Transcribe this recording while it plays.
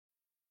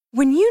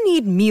When you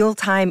need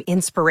mealtime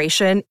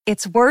inspiration,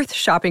 it's worth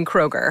shopping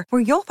Kroger,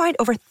 where you'll find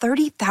over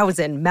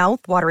 30,000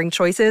 mouth-watering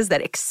choices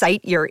that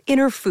excite your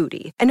inner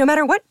foodie. And no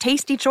matter what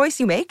tasty choice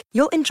you make,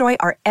 you'll enjoy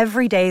our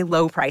everyday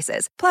low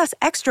prices, plus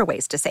extra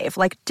ways to save,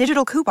 like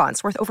digital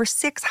coupons worth over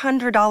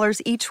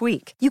 $600 each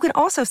week. You can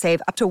also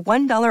save up to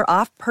 $1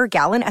 off per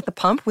gallon at the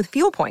pump with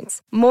fuel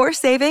points. More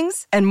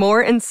savings and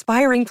more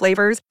inspiring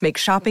flavors make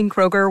shopping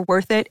Kroger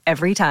worth it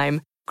every time.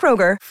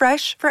 Kroger,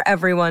 fresh for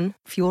everyone.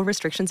 Fuel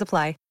restrictions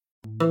apply.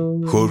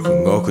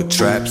 Хөрхөн охид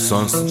trap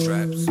сонсон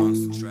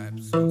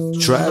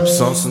trap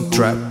сонсон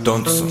trap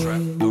донсон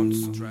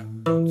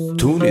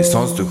түүний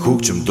сонсдог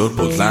хөгжим дур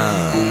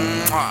булаан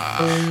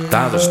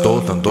даадаш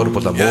дуулан дур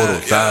булаа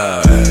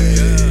мууруулаа.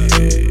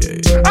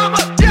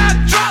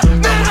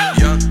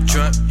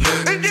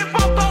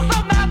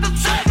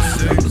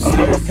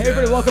 Hey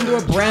everybody, welcome to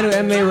a brand new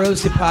MMA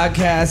Roasted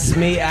podcast. It's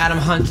me, Adam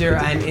Hunter.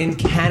 I'm in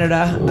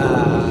Canada.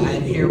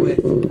 I'm here with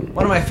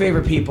one of my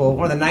favorite people,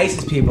 one of the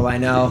nicest people I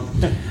know.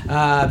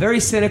 Very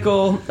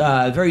cynical,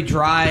 very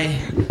dry,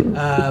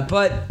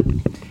 but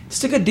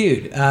just a good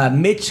dude.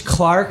 Mitch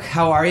Clarke,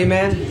 how are you,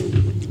 man?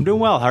 I'm doing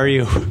well. How are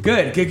you?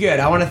 Good.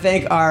 I want to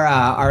thank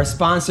our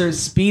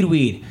sponsors,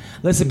 Speedweed.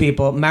 Listen,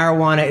 people,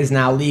 marijuana is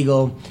now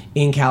legal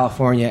in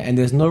California, and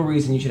there's no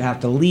reason you should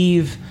have to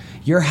leave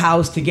your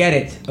house to get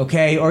it,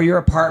 okay? Or your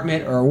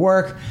apartment or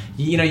work.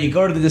 You know, you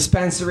go to the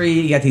dispensary,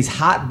 you got these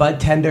hot bud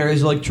tenders,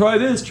 you're like, try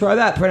this, try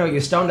that.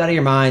 You're stoned out of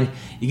your mind.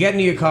 You get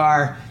into your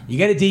car, you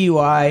get a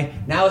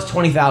DUI, now it's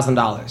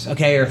 $20,000,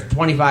 okay? Or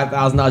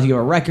 $25,000, you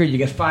have a record, you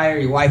get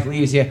fired, your wife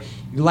leaves you,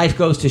 your life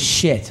goes to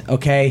shit,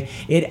 okay?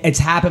 It's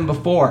happened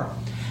before.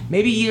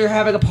 Maybe you're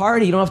having a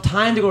party, you don't have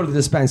time to go to the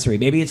dispensary.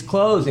 Maybe it's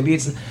closed, maybe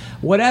it's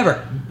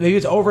whatever. Maybe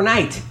it's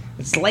overnight.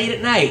 It's late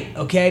at night,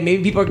 okay?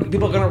 Maybe people are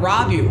going to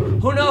rob you.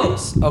 Who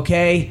knows,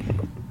 okay?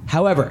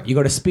 However, you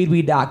go to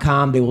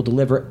speedweed.com. They will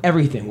deliver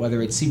everything,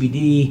 whether it's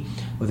CBD,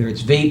 whether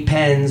it's vape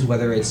pens,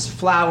 whether it's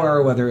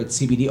flour, whether it's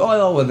CBD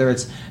oil, whether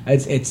it's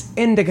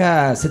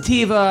indica,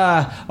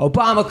 sativa,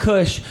 Obama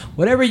Kush,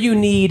 whatever you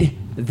need,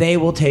 they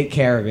will take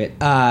care of it.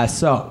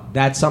 So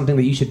that's something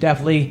that you should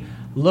definitely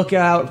look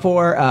out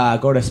for.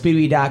 Go to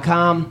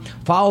speedweed.com.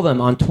 Follow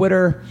them on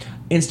Twitter,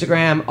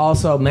 Instagram.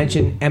 Also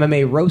mention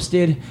MMA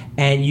Roasted,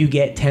 and you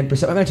get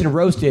 10%. I mentioned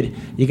Roasted,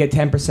 you get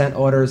 10%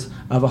 orders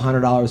of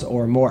 $100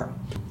 or more.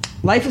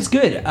 Life is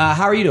good.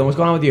 How are you doing? What's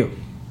going on with you?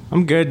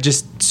 I'm good.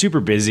 Just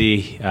super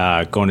busy.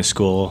 Going to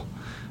school,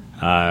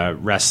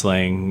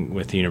 wrestling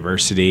with the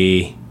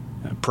university,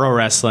 pro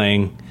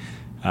wrestling,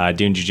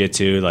 doing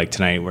jiu-jitsu. Like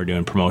tonight, we're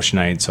doing promotion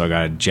night, so I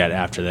got to jet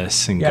after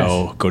this and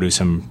go do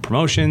some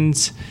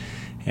promotions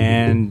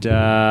and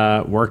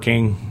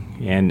working.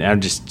 And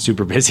I'm just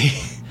super busy.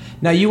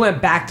 Now, you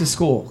went back to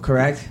school,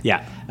 correct?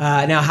 Yeah.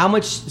 Now, how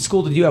much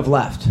school did you have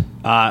left?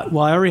 Well,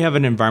 I already have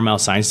an environmental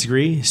science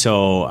degree,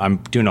 so I'm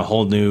doing a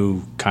whole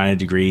new kind of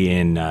degree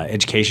in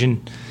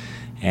education.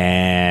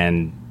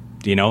 And,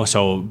 you know,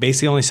 so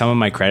basically only some of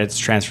my credits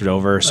transferred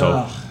over.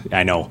 So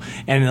I know.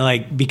 And,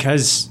 like,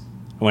 because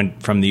I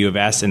went from the U of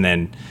S and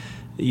then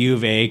U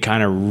of A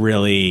kind of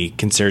really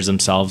considers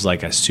themselves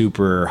like a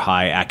super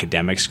high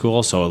academic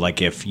school. So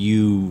like if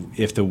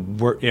the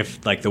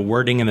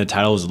wording in the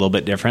title was a little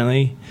bit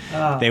differently,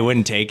 they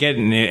wouldn't take it.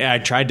 And I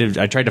tried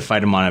to fight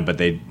them on it, but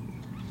they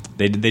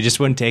just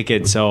wouldn't take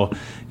it. So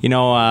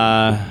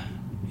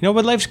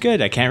but life's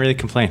good. I can't really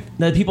complain.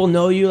 Now, do people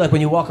know you? Like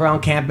when you walk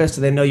around campus,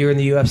 do they know you're in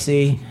the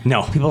UFC?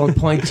 No. People don't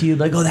point to you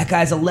like, oh, that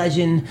guy's a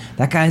legend.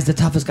 That guy's the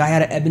toughest guy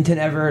out of Edmonton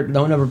ever.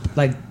 No one ever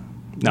like.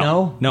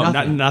 No,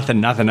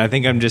 nothing. I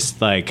think I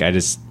just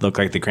look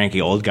like the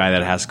cranky old guy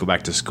that has to go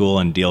back to school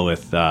and deal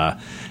with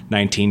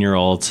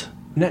 19-year-olds.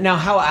 Now,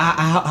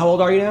 how old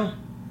are you now?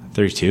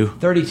 32.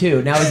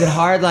 32. Now, is it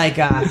hard? Like,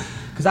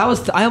 because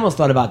I almost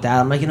thought about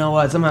that. I'm like, you know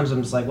what? Sometimes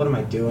I'm just like, what am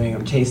I doing?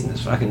 I'm chasing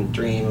this fucking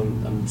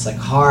dream. It's like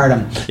hard.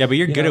 Yeah, but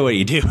you're good at what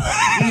you do.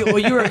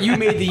 You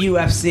made the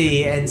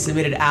UFC and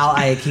submitted Al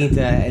Iaquinta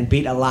and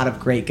beat a lot of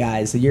great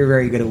guys. So you're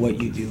very good at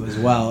what you do as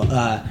well.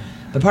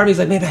 The part of me is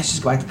like, maybe I should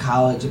just go back to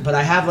college. But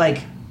I have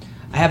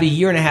a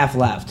year and a half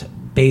left,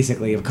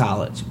 basically, of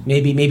college.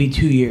 Maybe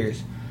 2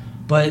 years.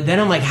 But then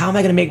I'm like, how am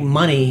I going to make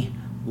money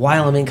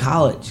while I'm in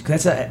college?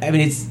 Because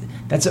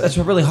that's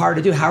really hard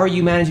to do. How are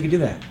you managing to do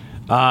that?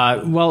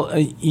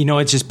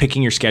 It's just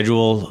picking your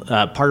schedule.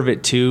 Part of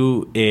it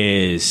too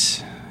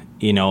is,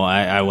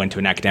 I went to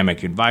an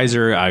academic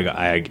advisor.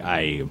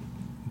 I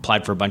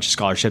applied for a bunch of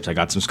scholarships. I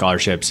got some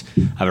scholarships.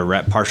 I have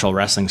a partial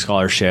wrestling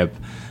scholarship.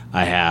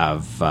 I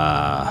have,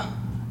 I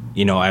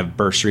have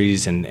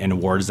bursaries and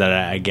awards that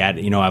I get.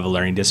 I have a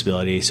learning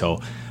disability, so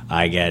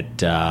I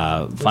get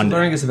funded. What's a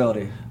learning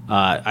disability?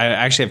 I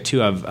actually have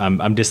two.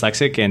 I'm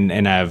dyslexic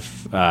and I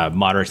have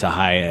moderate to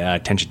high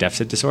attention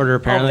deficit disorder,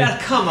 apparently.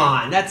 Come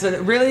on. That's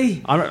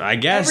really? I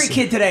guess. Every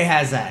kid today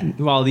has that.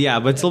 Well,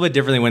 yeah, but it's a little bit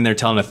differently when they're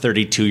telling a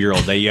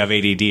 32-year-old that you have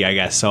ADD, I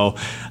guess. So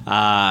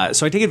I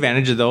take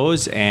advantage of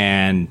those,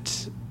 and,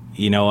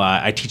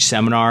 I teach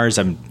seminars.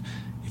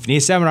 if you need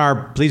a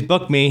seminar, please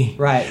book me.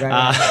 Right.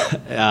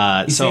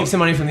 You saved some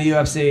money from the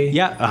UFC.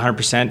 Yeah,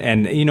 100%.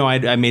 And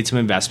I made some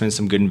investments,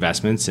 some good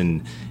investments,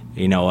 and what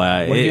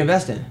did you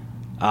invest in?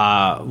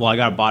 Well, I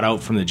got bought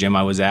out from the gym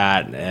I was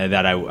at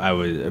that I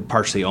was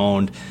partially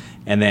owned,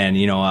 and then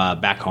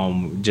back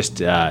home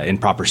just in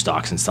proper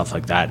stocks and stuff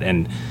like that.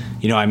 And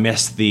I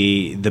missed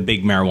the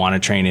big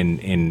marijuana train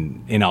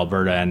in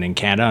Alberta and in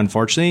Canada,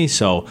 unfortunately.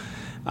 So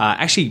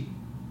actually,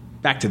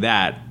 back to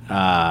that.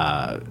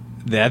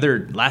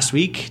 Last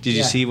week, did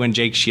you see when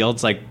Jake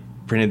Shields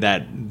printed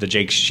the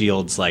Jake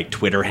Shields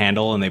Twitter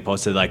handle, and they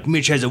posted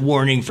Mitch has a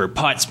warning for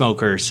pot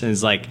smokers, and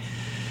it's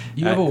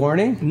you have a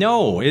warning?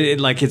 No,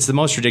 it's the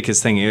most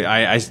ridiculous thing.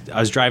 I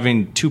was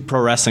driving to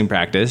pro wrestling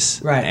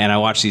practice, right, and I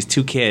watched these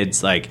two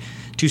kids,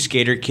 two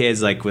skater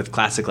kids, with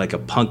classic a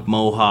punk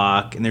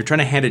mohawk, and they're trying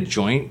to hand a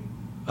joint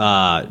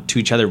to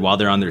each other while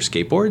they're on their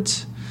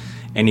skateboards,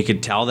 and you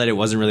could tell that it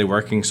wasn't really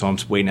working. So I'm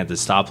waiting at the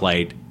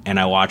stoplight, and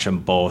I watch them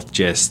both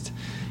just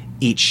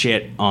eat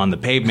shit on the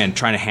pavement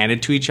trying to hand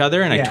it to each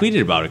other, and I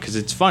tweeted about it because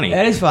it's funny.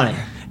 It is funny.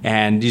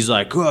 And he's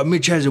like, "Oh,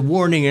 Mitch has a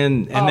warning,"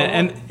 and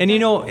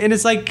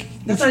it's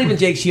that's not even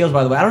Jake Shields,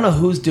 by the way. I don't know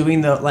who's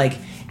doing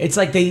it's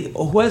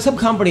some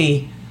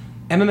company,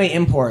 MMA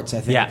Imports,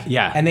 I think.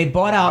 Yeah. And they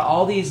bought out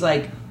all these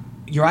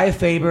Uriah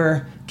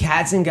Faber,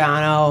 Kat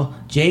Zingano,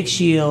 Jake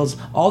Shields,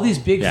 all these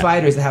big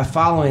fighters that have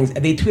followings,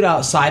 and they tweet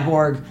out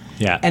Cyborg.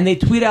 Yeah. And they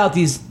tweet out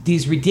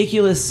these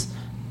ridiculous,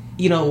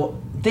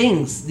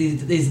 things,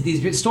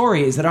 these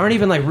stories that aren't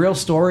even real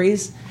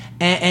stories.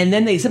 And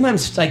then they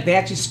sometimes they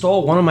actually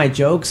stole one of my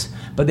jokes,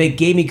 but they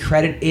gave me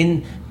credit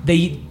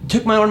they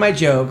took one of my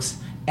jokes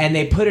and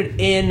they put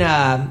it in.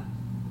 I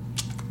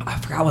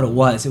forgot what it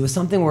was. It was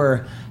something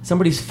where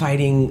somebody's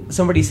fighting.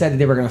 Somebody said that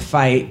they were going to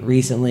fight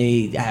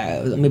recently,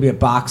 maybe a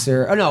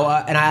boxer. Oh no!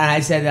 And I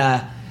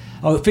said,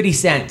 50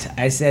 Cent.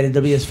 I said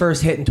it'll be his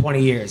first hit in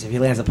 20 years if he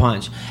lands a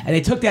punch. And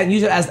they took that and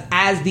used it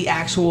as the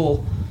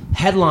actual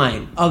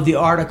headline of the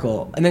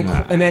article, and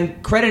then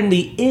credited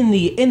me in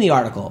the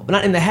article, but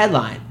not in the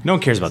headline. No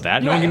one cares about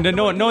that. No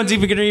one's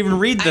even gonna even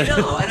read the. I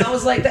know, and I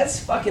was like,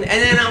 that's fucking. And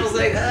then I was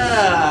like,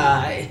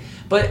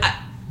 but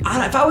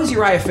if I was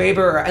Uriah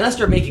Faber, unless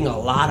they're making a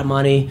lot of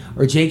money,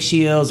 or Jake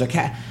Shields, or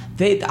Cat,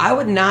 I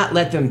would not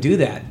let them do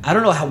that. I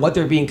don't know what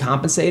they're being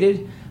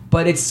compensated,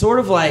 but it's sort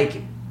of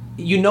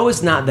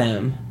it's not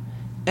them,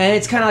 and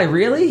it's kind of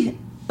really.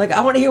 I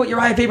want to hear what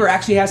Uriah Faber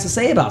actually has to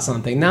say about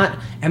something, not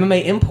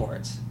MMA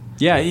Imports.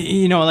 Yeah,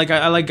 I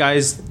like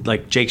guys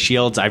like Jake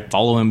Shields. I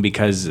follow him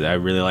because I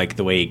really like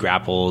the way he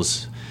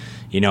grapples.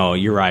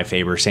 Uriah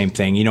Faber, same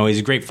thing. He's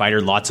a great fighter,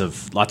 lots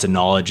of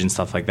knowledge and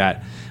stuff like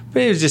that.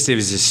 But it was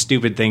a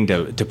stupid thing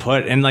to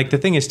put. And the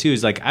thing is too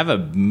is I have a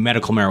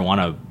medical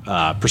marijuana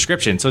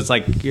prescription, so it's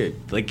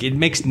it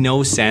makes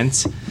no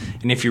sense.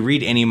 And if you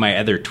read any of my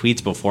other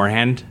tweets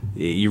beforehand,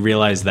 you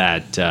realize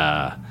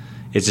that.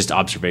 It's just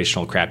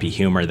observational, crappy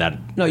humor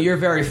that... No, you're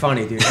very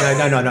funny, dude.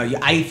 No.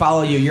 I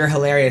follow you. You're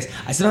hilarious.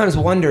 I sometimes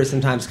wonder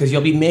because you'll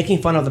be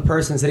making fun of the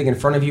person sitting in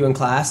front of you in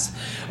class,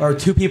 or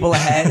two people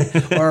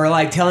ahead, or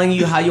telling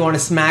you how you want to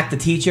smack the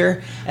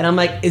teacher. And I'm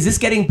like, is this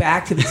getting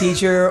back to the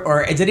teacher,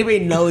 or does anybody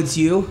know it's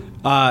you?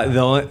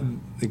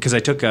 Because I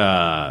took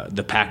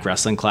the PAC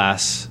wrestling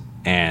class,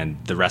 and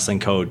the wrestling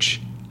coach,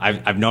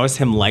 I've noticed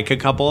him a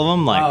couple of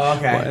them.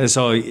 Okay.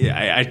 So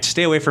I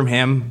stay away from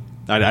him.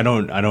 I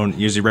don't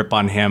usually rip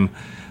on him,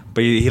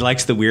 but he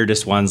likes the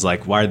weirdest ones,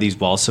 why are these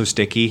walls so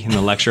sticky in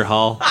the lecture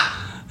hall?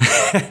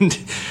 And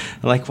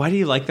why do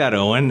you like that,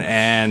 Owen?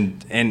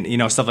 And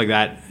stuff like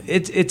that.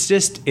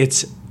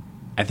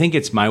 I think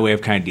it's my way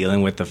of kind of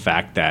dealing with the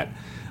fact that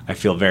I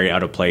feel very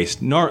out of place.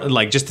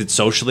 It's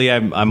socially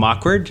I'm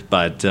awkward,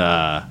 but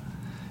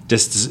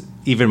just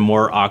even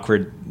more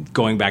awkward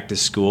going back to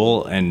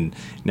school, and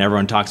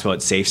everyone talks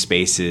about safe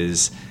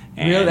spaces.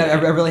 Really,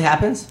 that really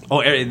happens?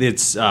 Oh,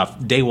 it's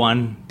day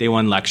one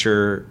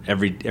lecture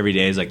every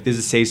day is this is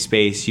a safe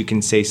space. You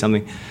can say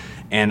something.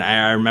 And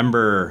I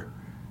remember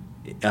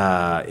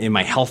in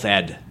my health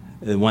ed,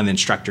 one of the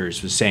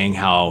instructors was saying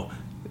how,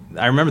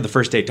 I remember the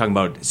first day talking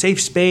about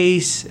safe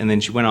space, and then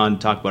she went on to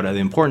talk about the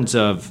importance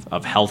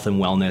of health and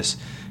wellness.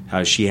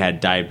 How she had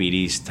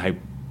diabetes type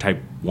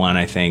 1,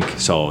 I think.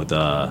 So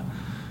the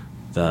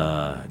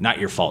not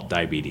your fault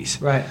diabetes.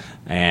 Right.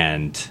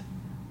 And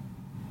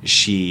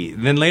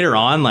then later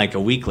on, a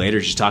week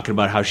later, she's talking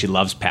about how she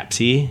loves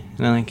Pepsi,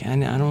 and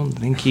I'm I don't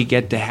think you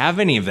get to have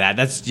any of that.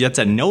 That's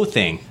a no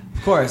thing.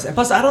 Of course, and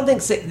plus I don't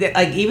think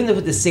even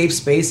with the safe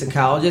space in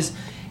colleges,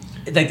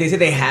 they say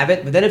they have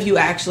it, but then if you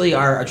actually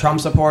are a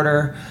Trump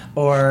supporter,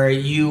 or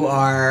you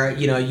are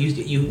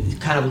you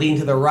kind of lean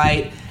to the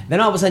right, then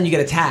all of a sudden you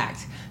get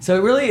attacked.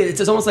 So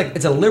it's almost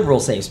it's a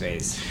liberal safe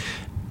space.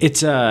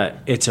 It's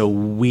a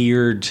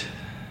weird.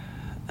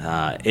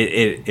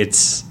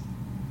 It's.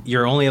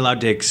 You're only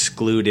allowed to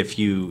exclude if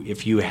you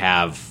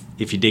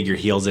dig your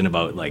heels in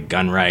about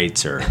gun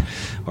rights or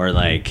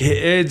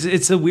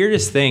it's the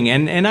weirdest thing.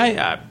 And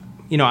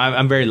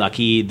I'm very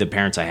lucky. The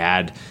parents I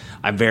had,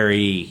 I'm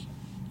very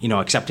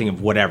accepting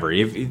of whatever.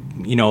 If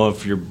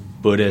you're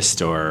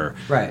Buddhist or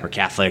Right. or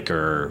Catholic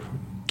or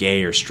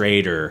gay or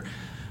straight or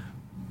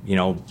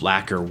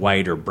black or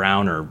white or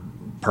brown or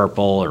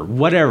purple or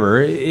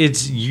whatever.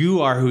 It's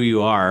you are who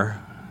you are.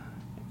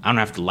 I don't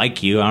have to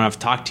like you. I don't have to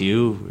talk to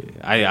you.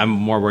 I'm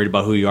more worried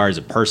about who you are as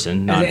a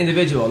person, As an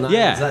individual, not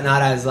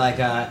as like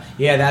not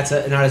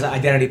as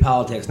identity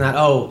politics.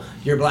 Not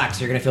you're black, so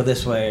you're gonna feel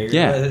this way.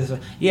 And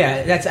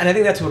I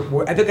think that's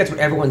what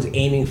everyone's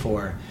aiming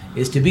for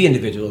is to be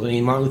individuals. I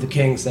mean, Martin Luther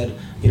King said,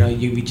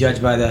 you be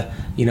judged by the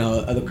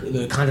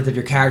the content of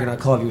your character, not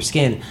the color of your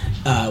skin,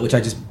 which I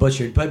just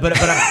butchered. But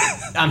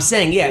I'm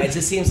saying, it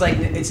just seems like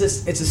it's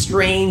a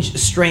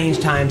strange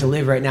time to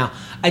live right now.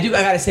 I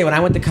gotta say, when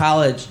I went to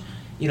college.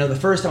 The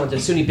first time I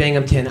went to SUNY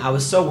Binghamton, I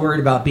was so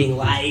worried about being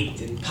liked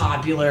and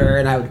popular,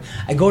 and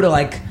I go to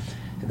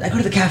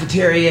the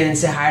cafeteria and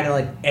say hi to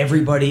like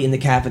everybody in the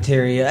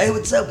cafeteria. Hey,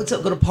 what's up?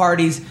 Go to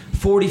parties,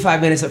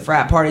 45 minutes at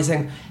frat parties,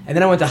 and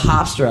then I went to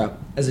Hofstra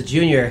as a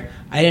junior.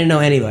 I didn't know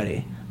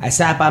anybody. I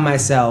sat by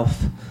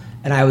myself,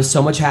 and I was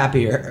so much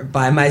happier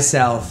by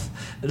myself.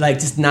 Like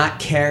just not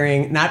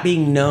caring, not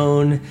being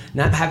known,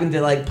 not having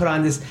to like put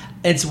on this.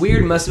 It's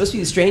weird. Must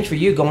be strange for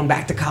you going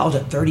back to college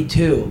at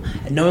 32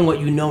 and knowing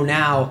what you know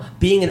now,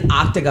 being in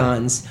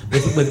octagons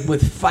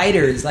with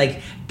fighters,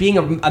 like being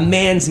a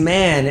man's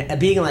man,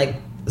 being like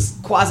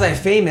quasi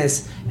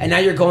famous, and now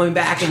you're going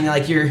back and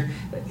like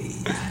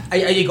Are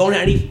you going to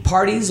any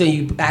parties? Are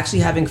you actually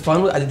having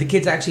fun? Do the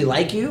kids actually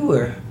like you,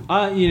 or?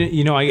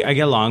 I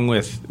get along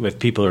with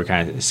people who are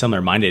kind of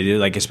similar minded.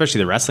 Like especially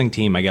the wrestling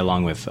team, I get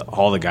along with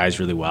all the guys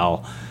really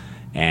well.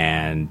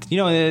 And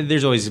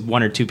there's always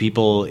one or two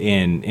people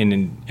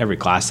in every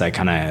class that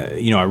kind of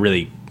are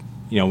really,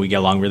 we get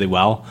along really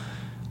well.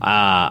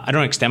 I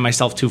don't extend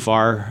myself too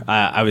far.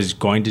 I was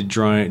going to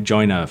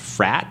join a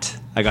frat.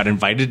 I got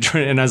invited to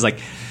join, and I was like,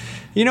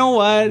 you know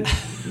what?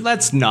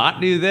 Let's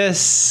not do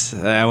this.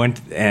 I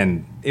went,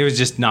 and it was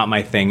just not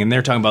my thing. And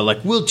they're talking about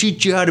like, we'll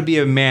teach you how to be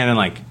a man. And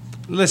like,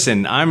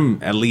 listen,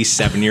 I'm at least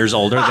 7 years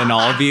older than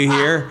all of you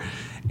here,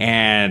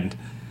 and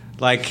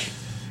like,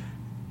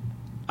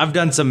 I've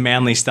done some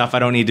manly stuff. I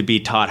don't need to be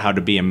taught how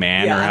to be a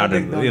man or how to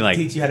like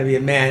teach you how to be a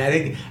man. I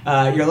think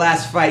your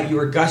last fight, you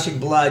were gushing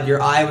blood.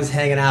 Your eye was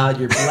hanging out.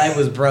 Your leg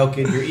was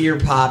broken. Your ear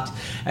popped,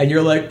 and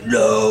you're like,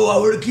 "No, I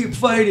want to keep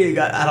fighting."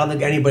 I don't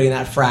think anybody in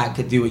that frat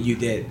could do what you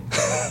did.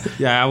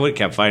 Yeah, I would have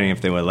kept fighting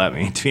if they would have let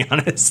me. To be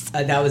honest,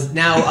 I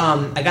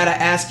gotta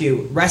ask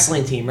you,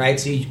 wrestling team, right?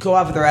 So you go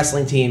off with the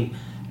wrestling team.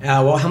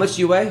 Well, how much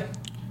do you weigh?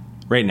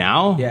 Right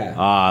now,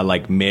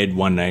 like mid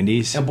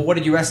 190s. But what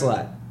did you wrestle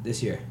at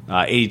this year?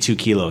 82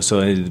 kilos, so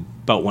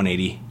about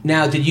 180.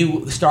 Now, did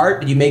you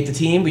start? Did you make the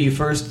team? Were you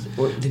first?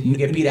 Or did you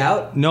get beat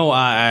out? No,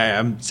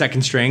 I'm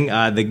second string.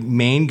 The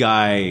main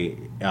guy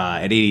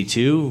at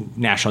 82,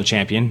 national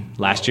champion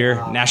last year,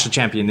 national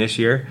champion this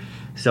year.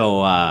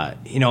 So, but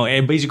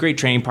he's a great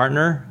training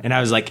partner. And I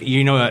was like,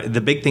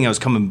 the big thing, I was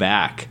coming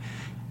back.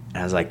 And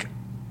I was like,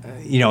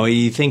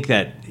 you think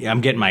that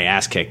I'm getting my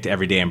ass kicked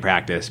every day in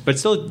practice. But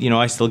still,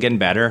 I still getting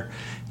better.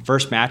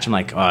 First match, I'm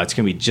like, it's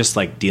going to be just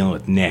like dealing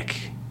with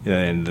Nick.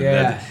 And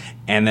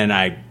then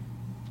I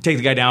take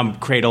the guy down,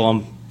 cradle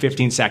him,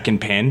 15-second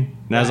pin.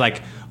 And I was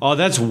like,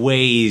 that's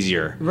way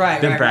easier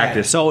than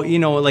practice. Right. So,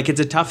 it's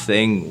a tough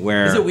thing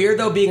where... Is it weird,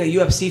 though, being a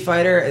UFC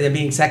fighter and then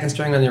being second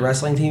string on your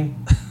wrestling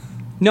team?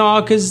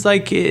 No, because,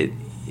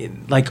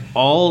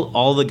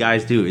 all the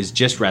guys do is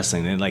just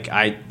wrestling. And,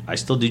 I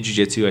still do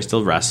jiu-jitsu. I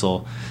still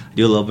wrestle. I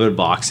do a little bit of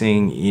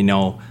boxing.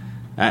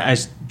 I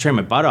train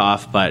my butt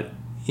off. But,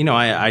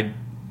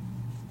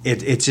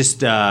 it's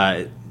just...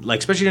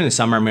 especially during the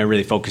summer, I'm going to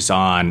really focus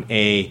on,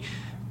 A,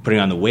 putting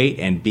on the weight,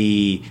 and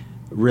B,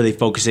 really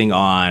focusing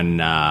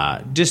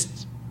on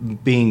just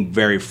being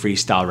very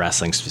freestyle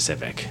wrestling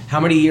specific. How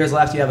many years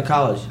left do you have at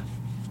college?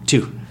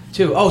 2.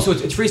 Oh, so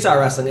it's freestyle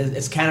wrestling.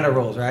 It's Canada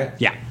rules, right?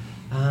 Yeah.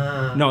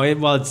 No,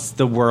 it's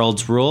the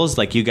world's rules.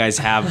 Like, you guys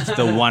have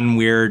the one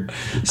weird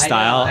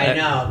style. I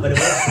know, but it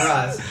works for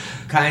us,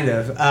 kind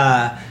of.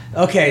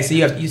 Okay, so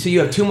you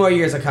have 2 more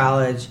years of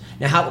college.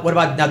 Now, what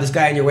about this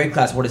guy in your weight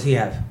class? What does he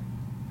have?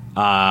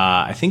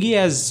 I think he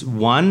has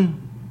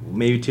 1,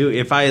 maybe 2.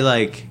 If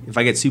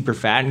I get super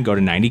fat and go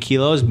to 90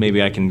 kilos,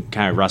 maybe I can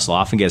kind of wrestle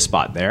off and get a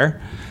spot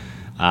there.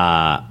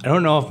 I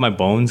don't know if my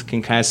bones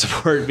can kind of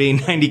support being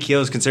 90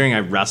 kilos, considering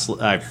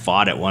I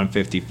fought at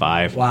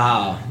 155.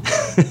 Wow.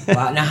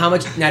 Now,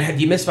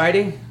 have you missed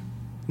fighting?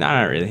 No,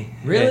 not really.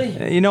 Really?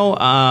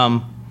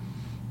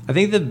 I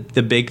think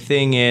the big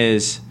thing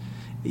is,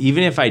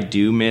 even if I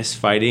do miss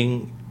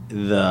fighting,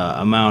 the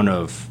amount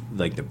of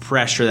the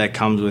pressure that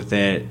comes with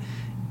it,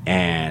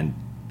 and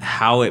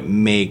how it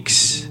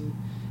makes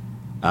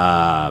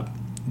I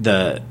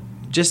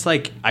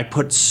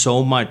put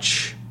so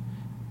much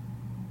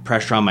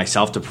pressure on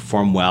myself to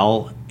perform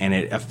well, and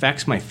it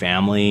affects my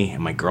family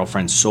and my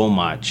girlfriend so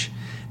much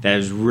that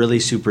is really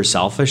super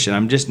selfish, and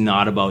I'm just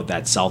not about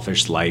that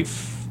selfish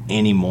life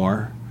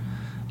anymore.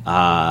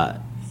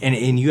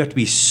 And you have to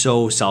be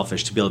so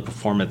selfish to be able to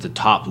perform at the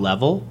top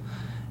level,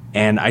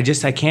 and I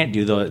can't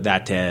do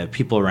that to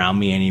people around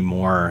me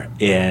anymore.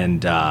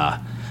 And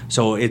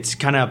So it's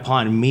kind of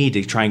upon me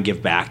to try and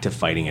give back to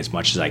fighting as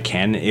much as I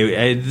can.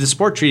 The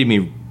sport treated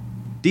me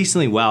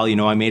decently well. You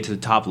know, I made it to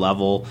the top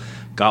level,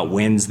 got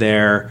wins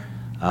there,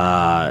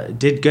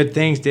 did good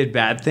things, did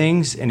bad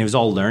things, and it was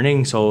all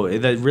learning. So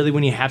that really,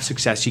 when you have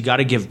success, you got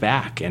to give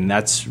back, and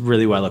that's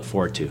really what I look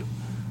forward to.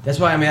 That's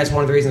why, I mean, that's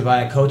one of the reasons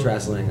why I coach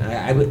wrestling.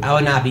 I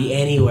would not be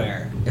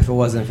anywhere if it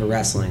wasn't for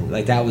wrestling.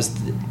 Like, that was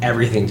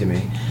everything to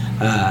me.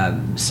 And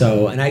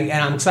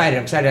I'm excited.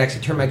 I'm excited to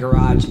actually turn my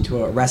garage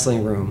into a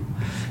wrestling room.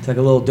 It's like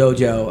a little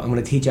dojo. I'm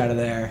going to teach out of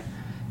there.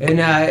 And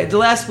the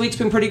last week's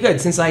been pretty good.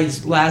 Since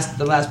the last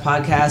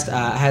podcast,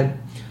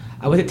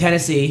 I went to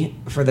Tennessee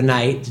for the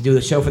night to do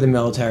the show for the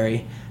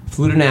military.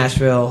 Flew to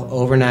Nashville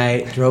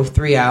overnight, drove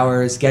 3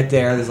 hours, get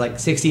there, there's like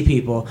 60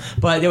 people.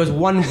 But there was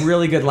one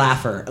really good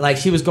laugher. Like,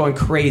 she was going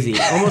crazy.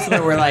 Almost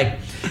where like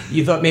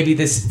you thought maybe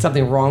there's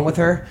something wrong with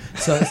her.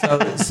 So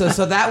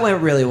that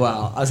went really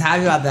well. I was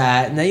happy about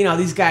that. And then, you know,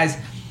 these guys,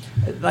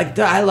 like,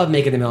 I love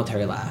making the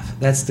military laugh.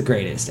 That's the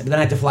greatest. But then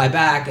I had to fly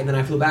back, and then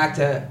I flew back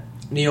to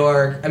New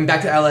York, I'm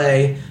back to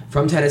LA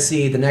from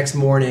Tennessee the next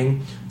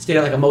morning. Stayed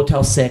at like a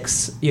Motel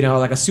 6, you know,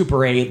 like a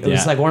Super 8. It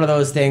was like one of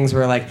those things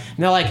where like, and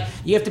they're like,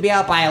 you have to be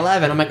out by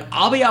 11. I'm like,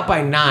 I'll be out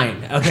by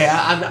 9. Okay,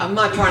 I'm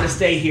not trying to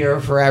stay here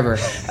forever.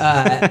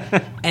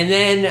 And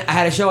then I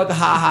had a show at the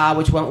Ha Ha,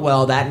 which went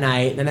well that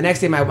night. And the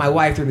next day, my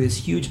wife threw me this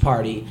huge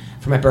party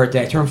for my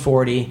birthday. I turned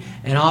 40,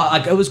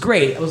 and it was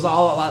great. It was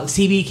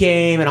CB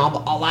came, and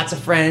all lots of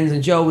friends,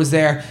 and Joe was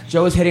there.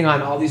 Joe was hitting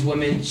on all these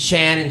women.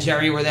 Shan and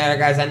Jerry were there,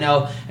 guys I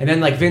know. And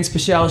then like Vince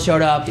Pichel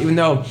showed up, even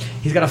though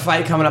he's got a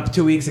fight coming up in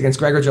 2 weeks against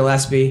Gregor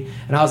Gillespie.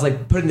 And I was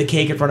like putting the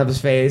cake in front of his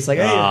face, like,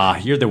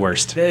 hey. You're the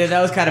worst.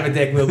 That was kind of a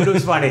dick move, but it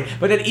was funny.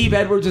 But then Eve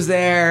Edwards was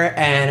there,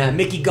 and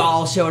Mickey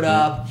Gall showed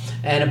up,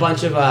 and a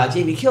bunch of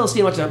Jamie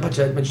Kilstein, a bunch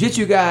of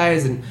jiu-jitsu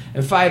guys and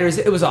fighters.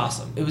 It was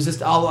awesome. It was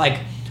just all like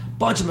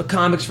bunch of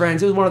comics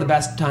friends. It was one of the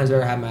best times I've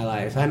ever had in my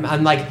life.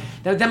 I'm like,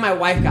 then my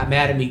wife got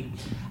mad at me.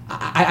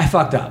 I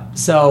fucked up.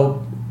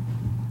 So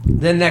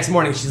then the next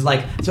morning she's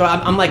like, so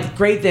I'm like,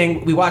 great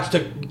thing. We watched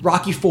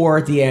Rocky IV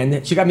at the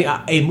end. She got me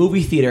a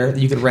movie theater that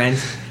you could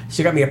rent.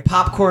 She got me a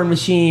popcorn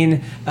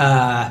machine,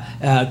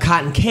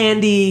 cotton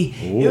candy.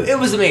 It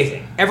was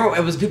amazing.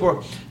 People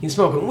were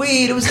smoking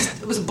weed. It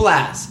was a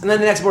blast. And then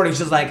the next morning,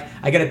 she's like,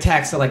 I get a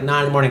text at like 9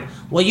 in the morning.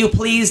 Will you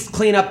please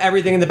clean up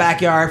everything in the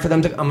backyard for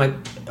them to? I'm like,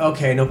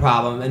 okay, no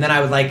problem. And then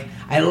I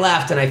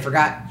left and I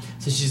forgot.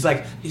 So she's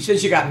like,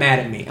 she got mad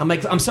at me. I'm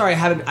like, I'm sorry,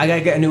 I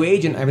gotta get a new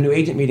agent. I have a new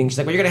agent meeting. She's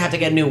like, well, you're gonna have to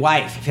get a new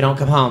wife if you don't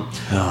come home.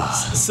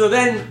 So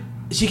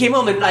then she came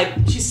home and like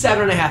she's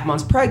 7.5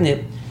 months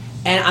pregnant.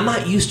 And I'm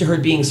not used to her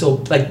being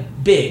so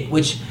like big,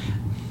 which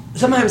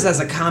sometimes as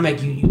a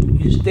comic you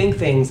just think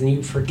things and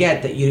you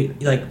forget that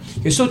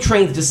you're so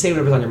trained to just say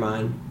whatever's on your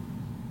mind,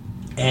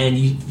 and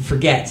you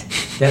forget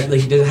that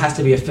like there has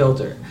to be a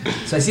filter.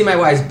 So I see my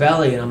wife's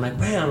belly and I'm like,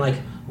 man,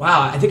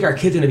 wow, I think our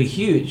kid's gonna be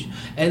huge.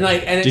 And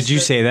did you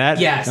say that?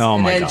 Yes. Oh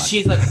my God. And then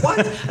she's like, what?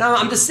 And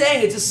I'm just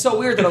saying, it's just so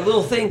weird that a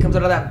little thing comes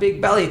out of that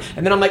big belly.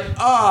 And then I'm like,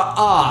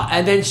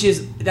 and then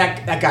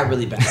that got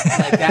really bad.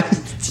 Like that.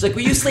 She's like,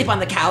 will you sleep on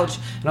the couch?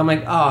 And I'm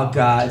like, oh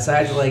God. So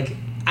I had to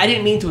I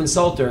didn't mean to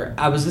insult her.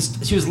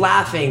 She was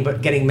laughing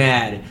but getting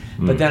mad.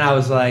 But then I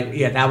was like,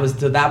 yeah, that was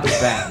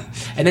bad.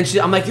 And then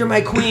I'm like, you're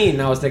my queen.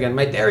 And I was thinking,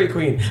 my Dairy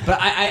Queen. But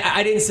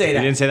I didn't say that.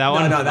 You didn't say that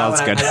one? No, that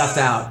one good. I left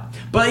out.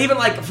 But even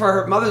like for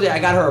her Mother's Day, I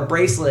got her a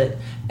bracelet,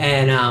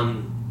 and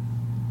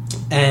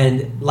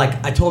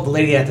like I told the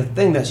lady at the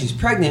thing that she's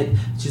pregnant.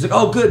 She's like,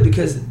 oh, good,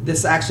 because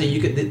this actually you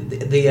could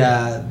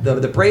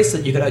the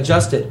bracelet you could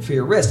adjust it for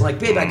your wrist. I'm like,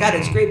 babe, I got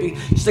it. It's great.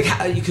 She's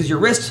like, because your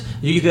wrist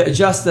you could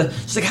adjust the.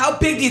 She's like, how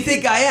big do you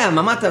think I am?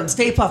 I'm not the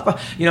Stay Puft.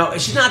 You know,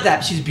 she's not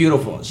that. She's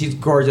beautiful. She's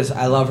gorgeous.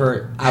 I love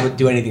her. I would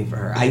do anything for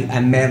her.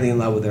 I'm madly in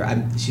love with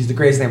her. She's the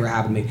greatest thing ever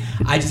happened to me.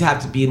 I just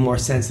have to be more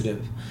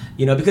sensitive,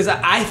 you know, because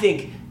I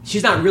think.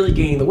 She's not really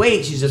gaining the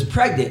weight. She's just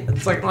pregnant.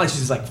 It's like, she's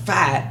just like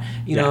fat,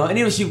 you know. And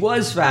even if she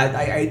was fat,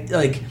 I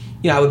like,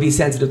 you know, I would be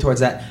sensitive towards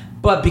that.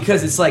 But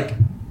because it's like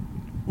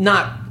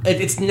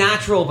it's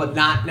natural but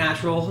not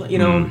natural, you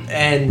know.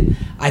 And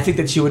I think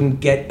that she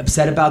wouldn't get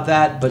upset about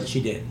that, but she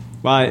did.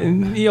 Well,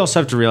 you also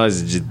have to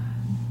realize that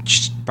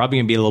she's probably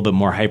gonna be a little bit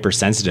more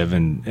hypersensitive,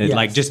 and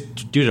like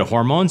just due to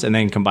hormones, and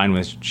then combined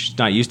with she's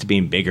not used to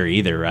being bigger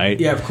either, right?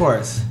 Yeah, of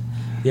course.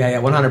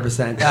 Yeah,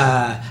 100%.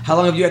 How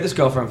long have you had this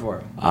girlfriend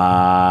for?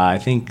 I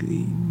think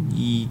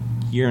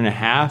year and a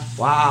half.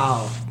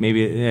 Wow.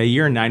 Maybe a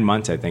year and 9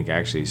 months, I think,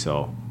 actually.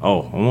 So,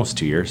 almost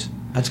 2 years.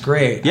 That's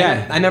great.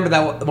 Yeah. I remember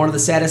that one of the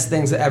saddest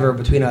things ever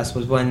between us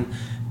was when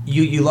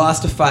you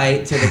lost a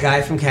fight to the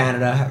guy from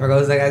Canada. What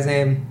was that guy's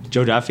name?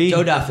 Joe Duffy?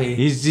 Joe Duffy.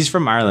 He's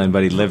from Ireland,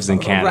 but he lives in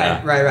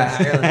Canada. Right.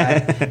 Ireland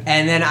guy.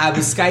 And then I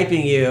was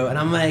Skyping you, and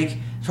I'm like,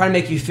 trying to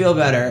make you feel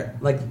better.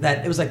 Like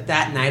that, it was like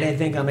that night, I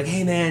think. I'm like,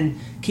 hey man,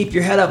 keep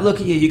your head up.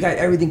 Look at you. You got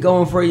everything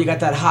going for you. You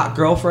got that hot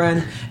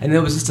girlfriend. And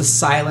there was just a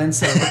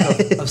silence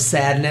of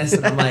sadness.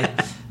 And I'm like,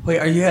 wait,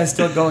 are you guys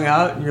still going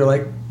out? And you're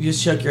like, you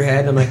just shook your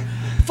head. And I'm like,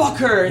 fuck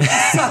her. It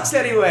sucks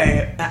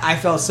anyway. I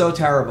felt so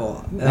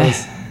terrible.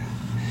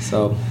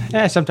 So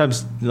yeah,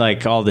 sometimes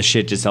like all the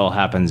shit just all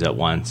happens at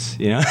once,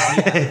 you know.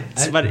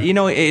 But you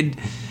know, it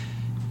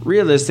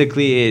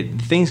realistically,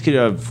 things could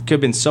have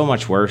been so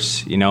much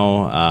worse, you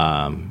know.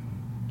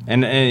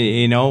 And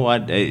you know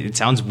what? It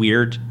sounds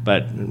weird,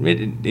 but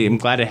I'm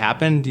glad it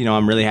happened. You know,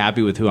 I'm really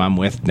happy with who I'm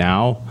with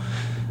now.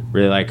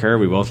 Really like her.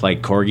 We both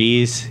like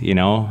corgis. You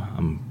know,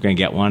 I'm gonna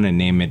get one and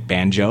name it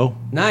Banjo.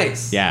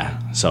 nice.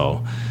 Yeah.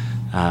 So,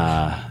 so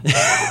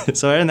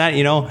other than that,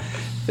 you know,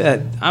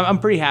 I'm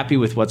pretty happy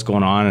with what's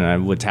going on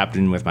and what's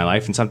happening with my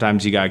life. And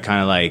sometimes you gotta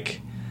kind of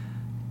like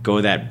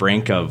go that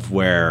brink of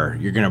where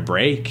you're gonna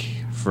break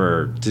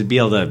to be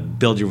able to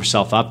build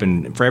yourself up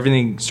and for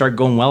everything start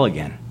going well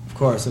again. Of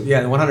course,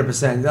 yeah,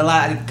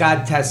 100%.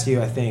 God tests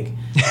you, I think,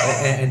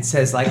 and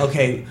says like,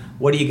 okay,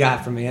 what do you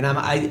got for me? And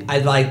I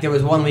like, there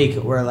was one week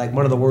where like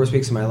one of the worst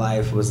weeks of my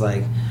life was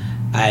like,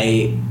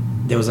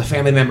 there was a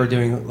family member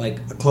doing like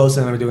a close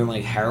family member doing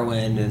like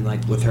heroin and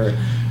like with her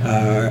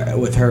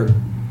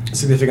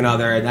significant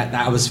other, and that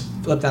I was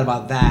flipped out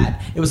about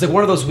that. It was like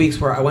one of those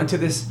weeks where I went to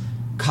this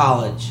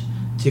college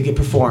to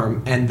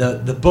perform, and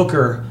the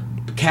booker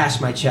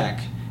cashed my check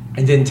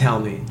and didn't tell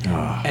me.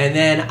 Oh. And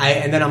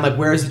then I'm like,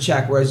 where's the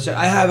check?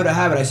 I have it.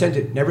 I sent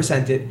it. Never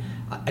sent it.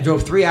 I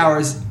drove 3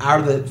 hours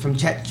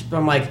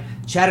from like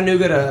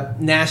Chattanooga to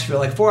Nashville,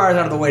 like 4 hours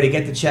out of the way to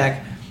get the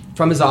check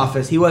from his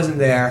office. He wasn't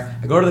there.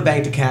 I go to the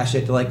bank to cash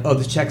it. They're like, oh,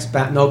 the check's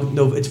back.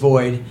 No, it's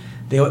void.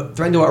 They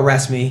threatened to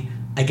arrest me.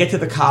 I get to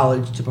the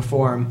college to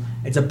perform.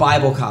 It's a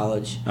Bible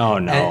college. Oh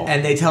no!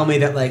 And they tell me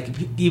that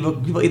like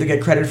people either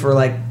get credit for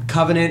like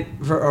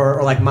Covenant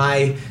or like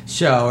my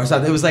show or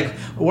something. It was like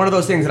one of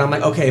those things, and I'm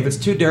like, okay, if it's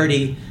too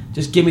dirty,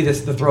 just give me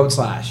the throat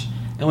slash.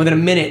 And within a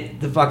minute,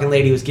 the fucking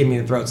lady was giving me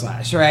the throat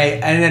slash,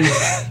 right? And then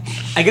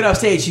I get off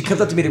stage, she comes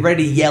up to me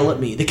ready to yell at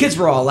me. The kids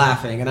were all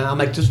laughing, and I'm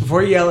like, just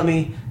before you yell at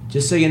me,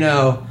 just so you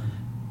know,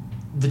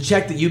 the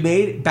check that you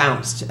made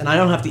bounced, and I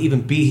don't have to even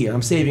be here.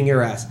 I'm saving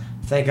your ass.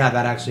 Thank God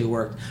that actually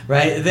worked,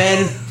 right?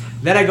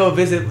 Then I go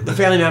visit the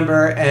family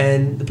member,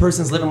 and the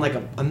person's living like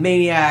a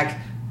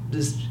maniac,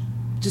 just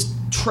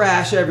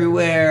trash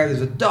everywhere.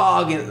 There's a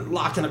dog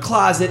locked in a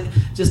closet.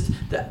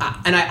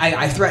 And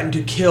I threatened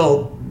to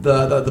kill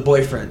the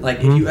boyfriend.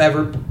 Like, if you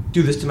ever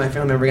do this to my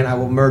family member again, I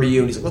will murder you.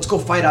 And he's like, let's go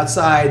fight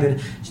outside. And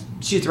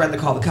she threatened to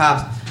call the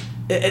cops.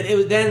 It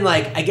was then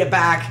like I get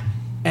back,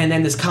 and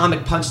then this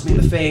comic punched me in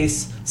the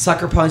face.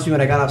 Sucker punched me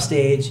when I got off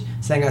stage,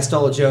 saying I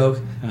stole a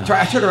joke.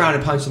 I turned around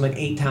and punched him like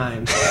 8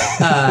 times.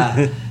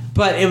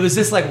 But it was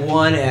just like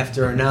one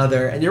after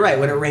another. And you're right,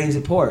 when it rains,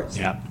 it pours.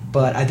 Yeah.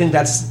 But I think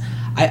that's...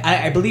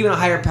 I believe in a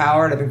higher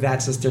power, and I think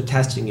that's just they're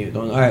testing you.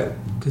 Going, all right,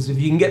 because if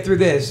you can get through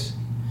this,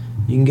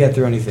 you can get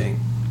through anything.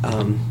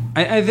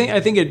 I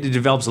think it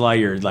develops a lot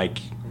of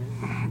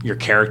your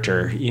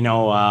character. You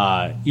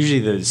know,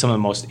 usually some of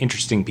the most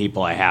interesting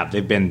people I have,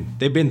 they've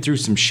been through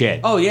some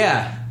shit. Oh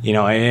yeah. You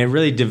know, and it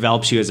really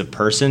develops you as a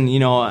person. You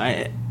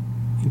know,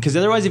 because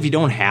otherwise, if you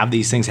don't have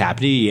these things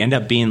happen to you, you end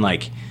up being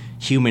like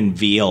human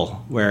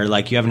veal, where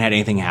like you haven't had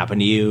anything happen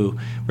to you,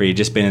 where you've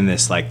just been in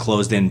this like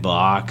closed-in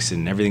box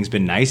and everything's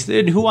been nice.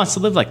 Who wants to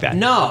live like that?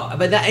 No,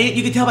 but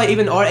you can tell by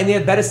even art, and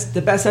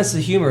the best sense of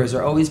humor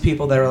are always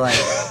people that are like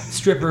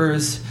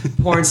strippers,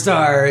 porn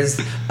stars,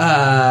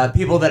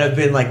 people that have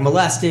been like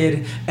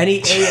molested.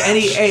 Any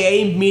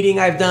AA meeting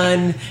I've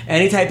done,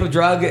 any type of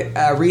drug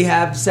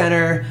rehab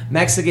center,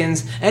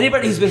 Mexicans,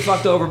 anybody who's been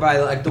fucked over by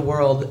like the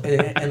world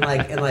in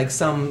like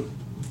some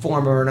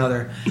form or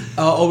another,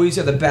 always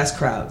are the best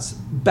crowds.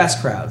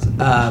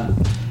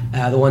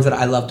 The ones that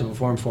I love to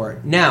perform for.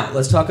 Now,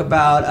 let's talk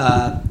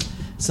about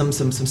some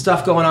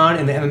stuff going on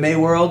in the MMA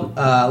world.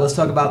 Let's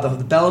talk about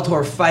the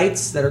Bellator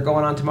fights that are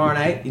going on tomorrow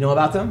night. You know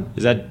about them?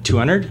 Is that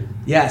 200?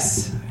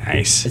 Yes.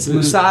 Nice. It's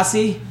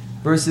Mousasi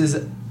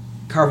versus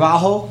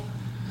Carvalho.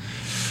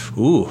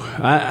 Ooh,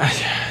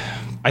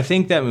 I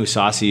think that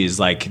Mousasi is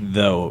like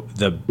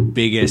the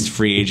biggest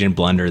free agent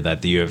blunder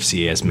that the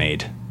UFC has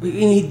made.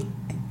 He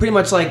pretty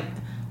much like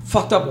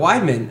fucked up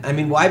Weidman. I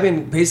mean,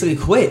 Weidman basically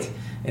quit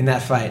in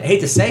that fight. I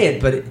hate to say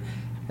it, but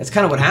that's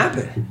kind of what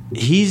happened.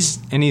 He's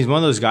one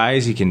of those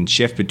guys, he can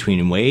shift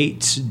between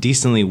weights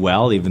decently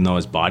well, even though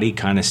his body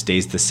kind of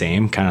stays the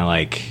same, kind of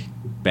like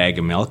bag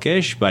of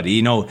milk-ish. But,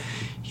 you know,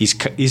 he's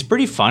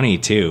pretty funny,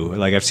 too.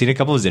 Like, I've seen a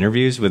couple of his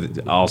interviews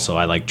with, also,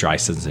 I like dry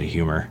sense of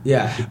humor.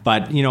 Yeah.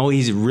 But, you know,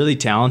 he's really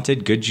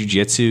talented, good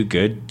jiu-jitsu,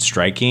 good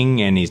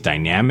striking, and he's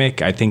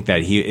dynamic. I think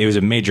that it was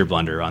a major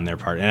blunder on their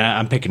part, and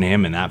I'm picking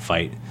him in that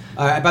fight.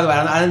 By the way,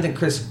 I don't think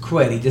Chris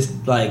quit. He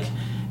just, like...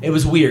 It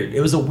was weird.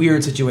 It was a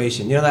weird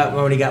situation. You know that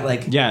when he got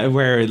like... Yeah,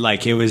 where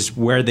like it was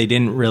where they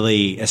didn't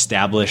really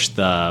establish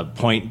the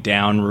point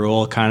down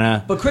rule, kind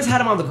of. But Chris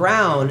had him on the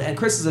ground, and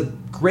Chris is a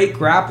great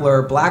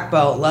grappler, black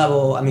belt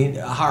level, I mean,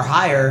 or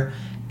higher,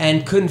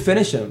 and couldn't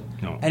finish him.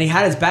 No. And he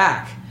had his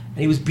back, and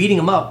he was beating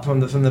him up from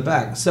the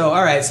back. So,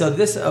 all right, so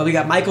this we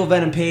got Michael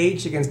Venom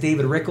Page against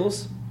David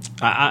Rickles.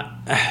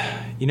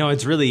 You know,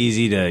 it's really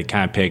easy to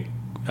kind of pick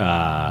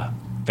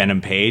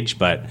Venom Page,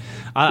 but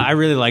I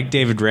really like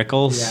David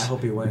Rickles. Yeah, I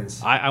hope he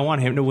wins. I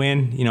want him to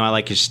win. You know, I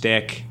like his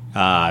shtick.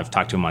 I've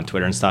talked to him on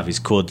Twitter and stuff. He's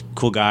cool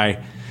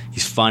guy.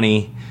 He's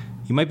funny.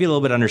 He might be a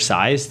little bit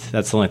undersized.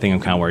 That's the only thing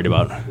I'm kind of worried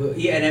about. Well,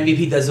 yeah, and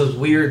MVP does those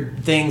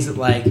weird things that,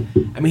 like,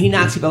 I mean, he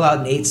knocks people out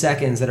in 8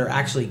 seconds that are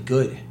actually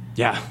good.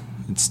 Yeah.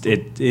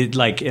 It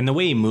like, and the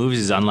way he moves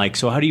is unlike.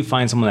 So how do you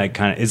find someone that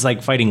kind of, it's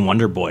like fighting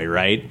Wonder Boy,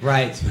 right?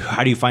 Right.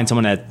 How do you find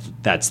someone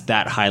that's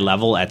that high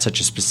level at such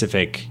a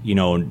specific,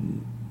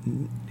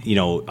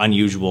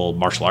 unusual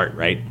martial art,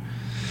 right?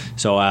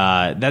 So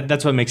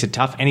that's what makes it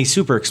tough, and he's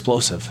super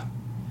explosive.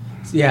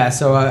 Yeah,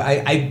 so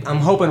I'm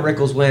hoping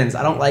Rickles wins.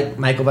 I don't like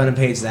Michael Venom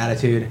Page's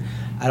attitude.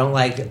 I don't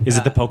like. Is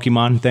it the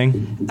Pokemon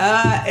thing?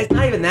 It's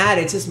not even that.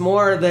 It's just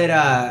more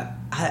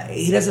that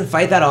he doesn't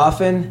fight that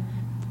often.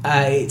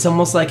 It's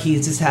almost like he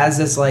just has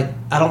this, like,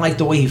 I don't like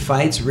the way he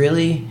fights,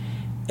 really.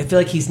 I feel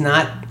like he's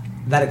not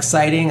that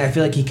exciting. I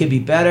feel like he could be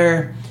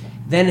better.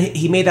 Then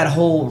he made that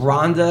whole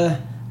Ronda,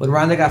 when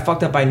Ronda got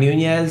fucked up by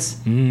Nunez.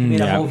 He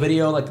made a whole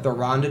video, like the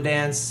Ronda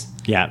dance.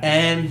 Yeah.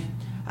 And,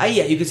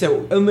 you could say,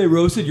 am I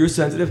roasted? You're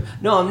sensitive.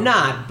 No, I'm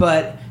not.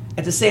 But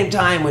at the same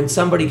time, when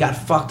somebody got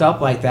fucked up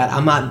like that,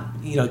 I'm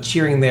not,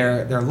 cheering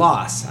their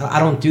loss.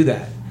 I don't do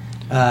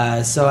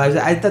that. So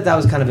I thought that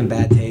was kind of in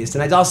bad taste.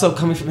 And I'd also,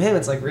 coming from him,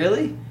 it's like,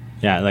 really?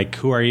 Yeah, like,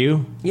 who are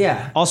you?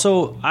 Yeah.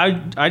 Also,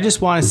 I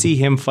just want to see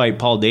him fight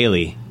Paul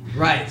Daly.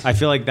 Right. I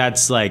feel like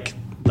that's like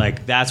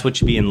that's what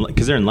should be in,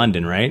 because they're in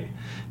London, right?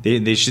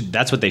 They should.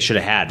 That's what they should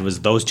have had,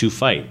 was those two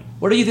fight.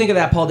 What do you think of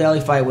that Paul Daly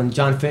fight when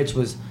John Fitch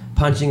was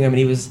punching him and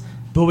he was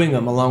booing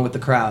him along with the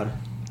crowd?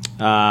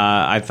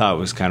 I thought it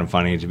was kind of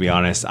funny, to be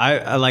honest.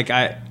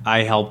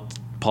 I helped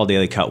Paul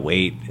Daly cut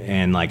weight,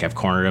 and like I've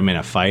cornered him in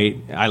a fight.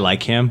 I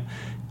like him.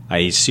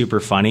 He's super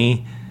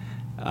funny.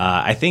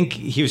 I think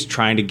he was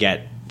trying to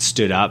get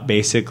stood up,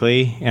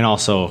 basically, and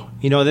also,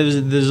 there's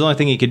the only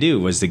thing he could do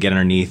was to get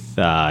underneath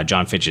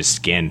John Fitch's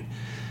skin,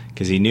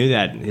 because he knew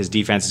that his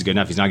defense is good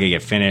enough. He's not going to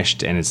get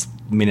finished, and it's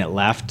a minute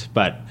left.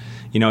 But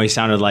he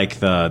sounded like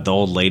the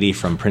old lady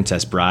from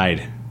Princess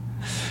Bride.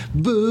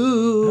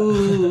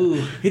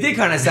 Boo! He did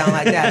kind of sound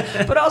like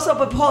that.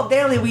 But Paul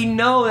Daly, we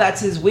know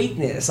that's his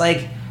weakness.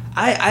 Like,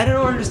 I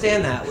don't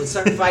understand that with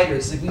certain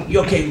fighters. Like,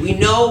 we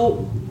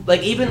know,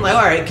 like, even like,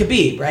 all right,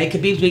 Khabib, right?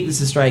 Khabib's weakness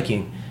is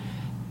striking.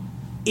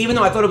 Even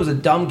though I thought it was a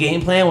dumb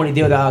game plan when he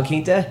did with Al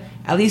Quinta,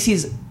 at least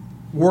he's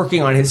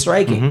working on his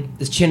striking. Mm-hmm.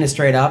 His chin is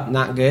straight up,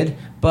 not good,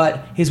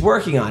 but he's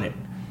working on it.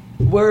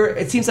 Where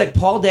it seems like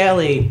Paul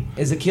Daly,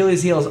 his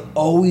Achilles heel has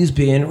always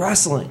been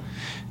wrestling.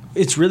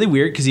 It's really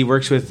weird because he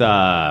works with,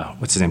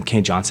 what's his name,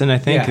 Kane Johnson, I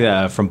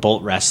think, from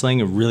Bolt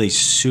Wrestling, a really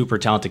super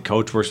talented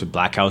coach, works with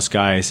Black House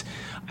guys.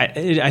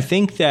 I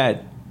think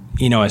that,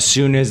 as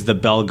soon as the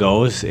bell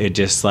goes, it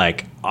just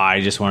like,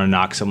 I just want to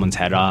knock someone's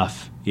head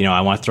off.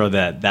 I want to throw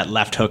that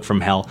left hook from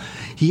hell.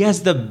 He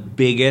has the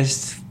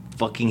biggest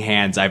fucking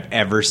hands I've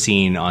ever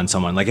seen on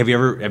someone. Like,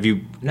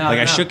 No.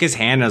 I shook his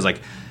hand and I was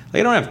like,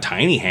 I don't have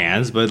tiny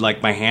hands, but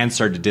like my hands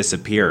started to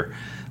disappear.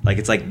 Like,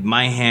 it's like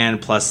my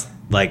hand plus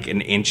like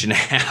an inch and a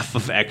half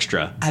of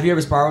extra. Have you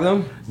ever sparred with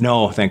him?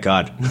 No, thank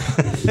God.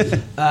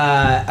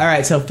 All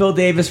right, so Phil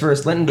Davis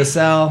versus Linton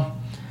Vassell.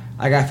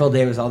 I got Phil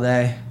Davis all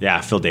day.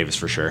 Yeah, Phil Davis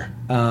for sure.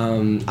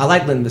 I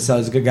like Linton Vassell.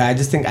 He's a good guy. I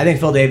think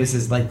Phil Davis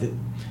is like the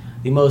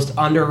most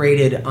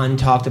underrated,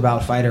 untalked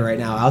about fighter right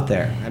now out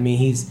there. I mean,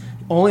 he's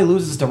only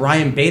loses to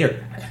Ryan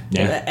Bader.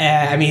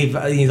 Yeah. I mean,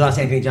 he lost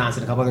to Anthony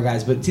Johnson, a couple other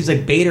guys, but it seems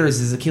like Bader is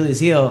his Achilles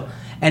heel.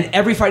 And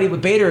every fight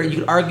with Bader, you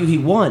could argue he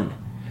won.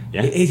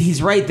 Yeah.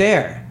 He's right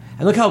there.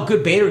 And look how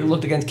good Bader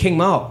looked against King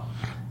Mo.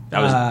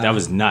 That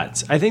was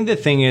nuts. I think the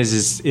thing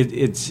is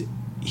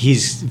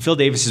Phil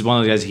Davis is one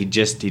of those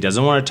guys. He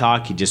doesn't want to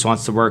talk. He just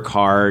wants to work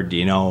hard.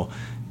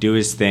 Do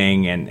his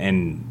thing,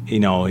 and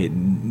no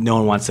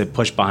one wants to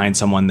push behind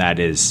someone that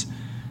is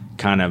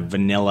kind of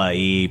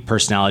vanilla-y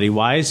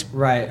personality-wise,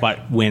 right?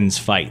 But wins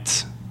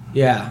fights.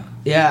 Yeah.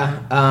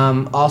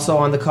 Also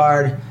on the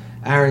card,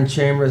 Aaron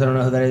Chambers. I don't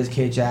know who that is.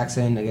 Kate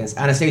Jackson against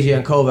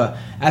Anastasia Yankova.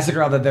 That's the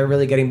girl that they're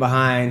really getting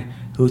behind,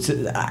 who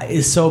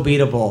is so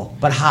beatable,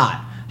 but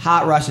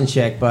hot Russian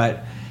chick.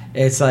 But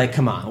it's like,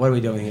 come on, what are we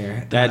doing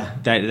here?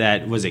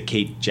 That was it.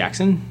 Kate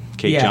Jackson.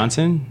 Kate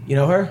Johnson. You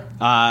know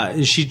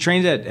her? She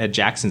trains at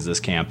Jackson's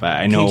this camp.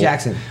 I know. Kate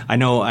Jackson. I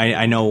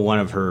know one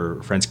of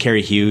her friends,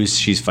 Carrie Hughes.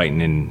 She's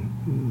fighting in.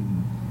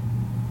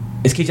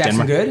 Is Kate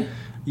Jackson Denmark. good?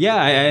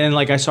 Yeah, and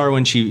like I saw her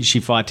when she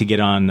fought to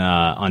get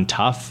on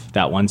Tough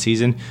that one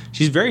season.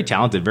 She's very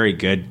talented, very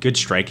good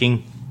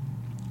striking.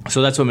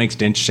 So that's what makes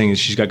it interesting. Is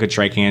she's got good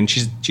striking, and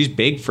she's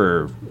big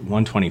for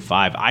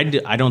 125. I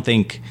don't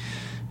think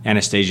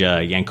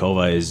Anastasia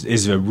Yankova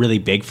is really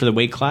big for the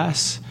weight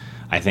class.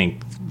 I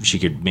think she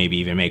could maybe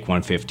even make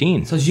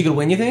 115. So she could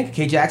win, you think?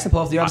 Kate Jackson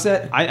pull off the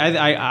upset?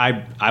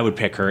 I would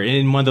pick her.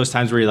 In one of those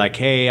times where you're like,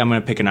 hey, I'm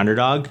going to pick an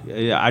underdog,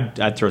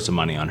 I'd throw some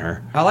money on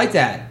her. I like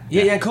that.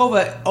 Yeah,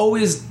 Yankova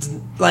always,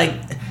 like,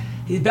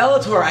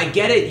 Bellator, I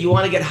get it. You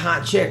want to get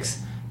hot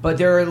chicks. But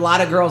there are a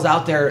lot of girls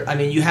out there. I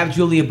mean, you have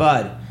Julia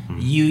Budd.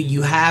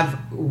 You have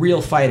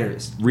real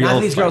fighters. Not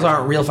that these girls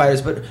aren't real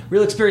fighters, but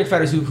real experienced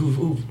fighters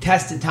who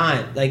tested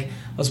time. Like,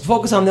 let's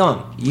focus on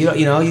them.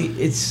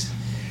 It's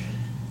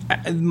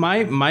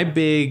my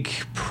big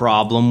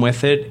problem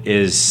with it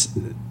is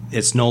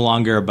it's no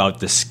longer about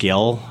the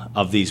skill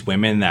of these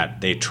women,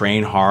 that they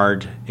train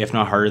hard, if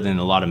not harder than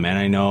a lot of men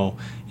I know.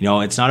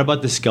 It's not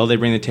about the skill they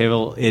bring to the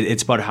table.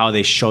 It's about how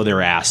they show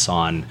their ass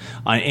on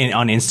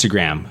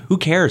Instagram. Who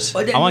cares?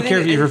 I don't care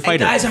if you're a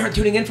fighter. Guys aren't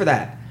tuning in for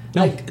that.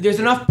 No. Like, there's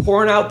enough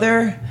porn out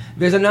there.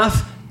 There's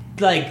enough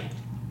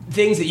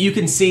things that you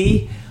can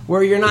see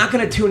where you're not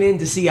going to tune in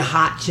to see a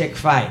hot chick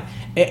fight.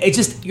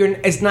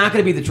 It's not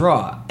going to be the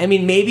draw. I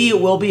mean, maybe it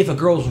will be if a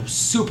girl's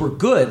super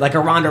good, like a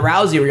Ronda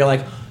Rousey, where you're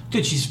like,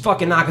 dude, she's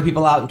fucking knocking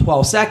people out in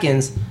 12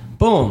 seconds.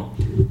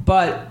 Boom.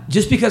 But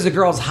just because a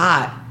girl's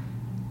hot,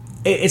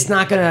 it's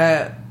not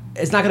gonna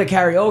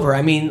carry over.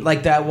 I mean,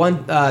 like that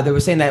one they were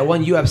saying that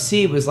one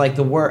UFC was like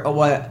the word.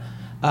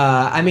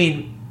 I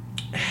mean,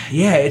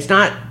 yeah, it's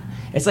not.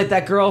 It's like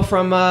that girl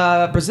from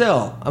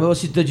Brazil. I mean,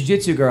 she's the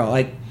jiu-jitsu girl,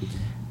 like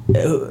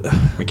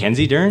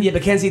Mackenzie Dern. Yeah,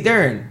 Mackenzie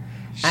Dern.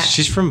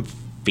 She's from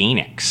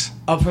Phoenix.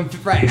 Oh, from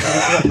Phoenix.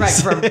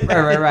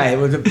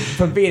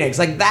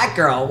 Like that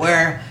girl,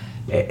 where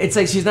it's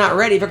like she's not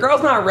ready. If a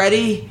girl's not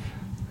ready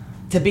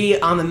to be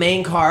on the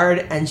main card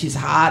and she's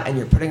hot and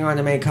you're putting her on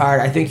the main card,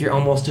 I think you're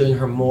almost doing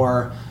her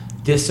more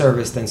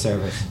disservice than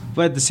service.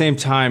 But at the same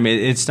time,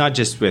 it's not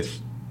just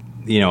with,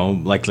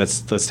 like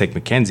let's take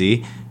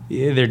Mackenzie.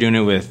 They're doing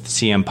it with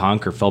CM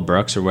Punk or Phil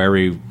Brooks or wherever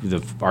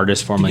the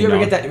artist formerly known. Did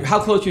you ever get that? How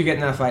close were you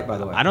getting that fight, by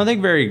the way? I don't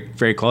think very,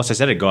 very close. I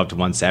said it'd go up to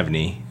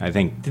 170. I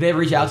think. Did they ever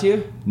reach out to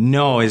you?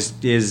 No. His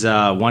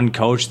one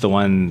coach, the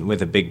one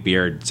with a big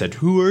beard, said,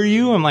 "Who are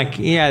you?" I'm like,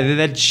 yeah,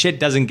 that shit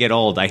doesn't get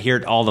old. I hear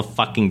it all the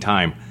fucking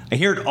time. I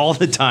hear it all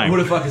the time. Who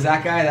the fuck is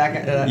that guy?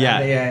 That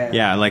guy?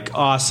 Yeah. Like,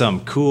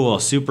 awesome, cool,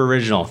 super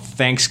original.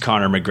 Thanks,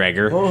 Conor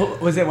McGregor. Oh,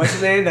 what's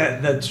his name?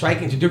 The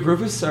striking to Duke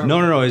Rufus? Or?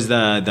 No. He's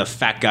the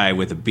fat guy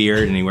with a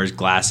beard and he wears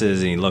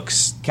glasses and he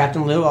looks...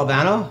 Captain Lou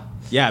Albano?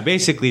 Yeah,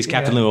 basically he's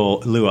Captain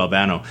Lou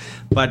Albano.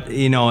 But,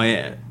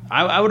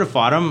 I would have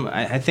fought him.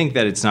 I think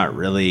that it's not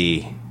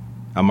really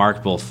a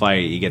marketable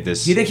fight. You get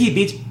this... Do you think he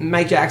beats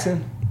Mike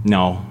Jackson?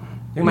 No.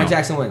 You think Mike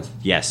Jackson wins?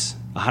 Yes,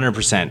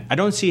 100%. I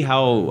don't see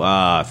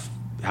how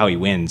he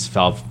wins.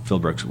 Phil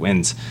Brooks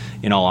wins,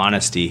 in all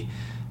honesty.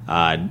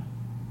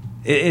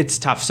 It's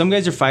tough. Some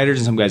guys are fighters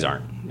and some guys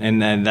aren't.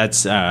 And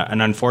that's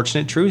an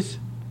unfortunate truth.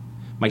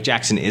 Mike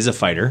Jackson is a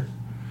fighter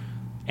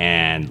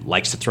and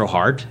likes to throw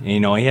hard.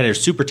 And, he had a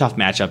super tough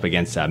matchup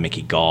against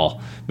Mickey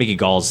Gall. Mickey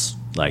Gall's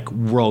like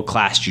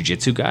world-class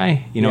jiu-jitsu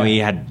guy. He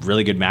had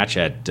really good match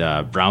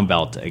at brown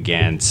belt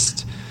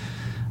against...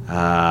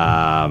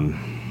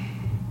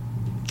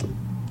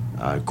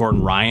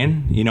 Gordon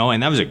Ryan,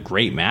 and that was a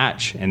great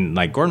match. And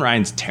like Gordon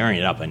Ryan's tearing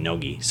it up on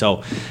Nogi.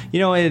 So,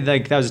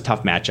 that was a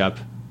tough matchup.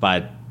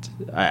 But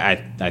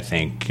I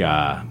think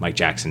Mike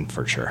Jackson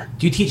for sure.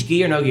 Do you teach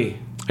gi or no gi?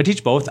 I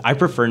teach both. I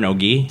prefer no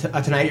gi.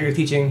 Tonight you're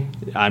teaching?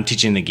 I'm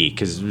teaching the gi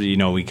because,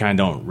 we kind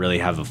of don't really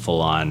have a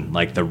full-on,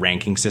 like, the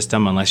ranking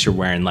system unless you're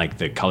wearing, like,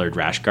 the colored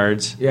rash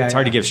guards. Yeah, it's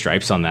hard to give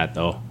stripes on that,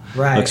 though.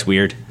 Right. Looks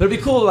weird. But it'd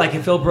be cool, like,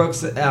 if Phil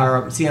Brooks or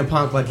CM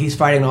Punk, like, he's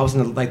fighting and all of a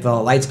sudden, like, the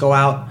lights go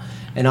out.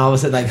 And all of a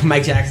sudden, like,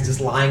 Mike Jackson's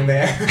just lying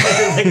there.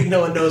 Like, no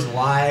one knows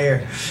why.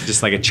 Or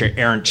just like a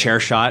errant chair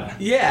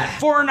shot. Yeah.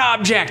 Foreign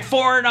object.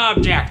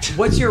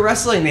 What's your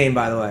wrestling name,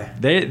 by the way?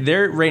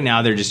 They're right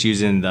now, they're just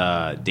using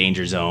the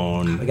Danger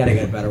Zone. We got to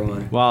get a better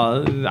one.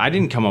 Well, I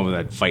didn't come up with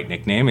that fight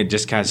nickname. It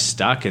just kind of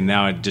stuck, and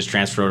now it just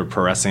transferred over to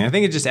pro wrestling. I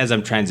think it just, as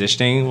I'm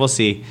transitioning, we'll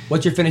see.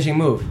 What's your finishing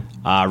move?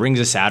 Rings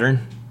of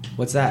Saturn.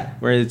 What's that?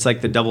 Where it's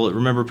like the double,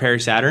 remember Perry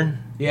Saturn?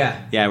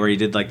 Yeah. Yeah, where he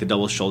did like the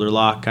double shoulder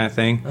lock kind of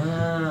thing.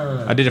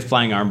 I did a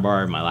flying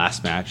armbar in my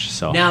last match.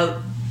 So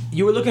now,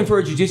 you were looking for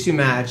a jiu-jitsu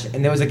match,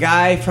 and there was a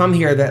guy from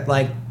here that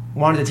like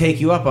wanted to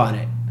take you up on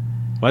it.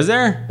 Was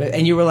there?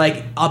 And you were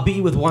like, I'll beat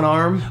you with one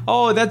arm.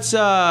 Oh, that's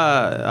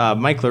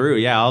Mike LaRue.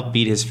 Yeah, I'll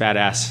beat his fat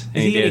ass.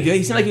 Is he any good?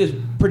 He seemed like he was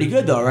pretty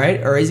good though, right?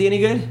 Or is he any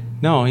good?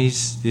 No,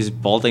 he's a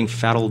balding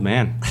fat old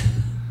man.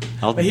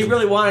 But he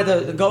really wanted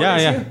to go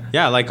against you?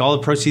 Yeah, like all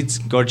the proceeds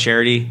go to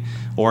charity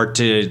or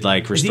to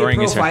like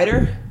restoring his... Is he a pro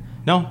fighter?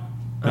 No.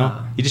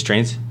 He just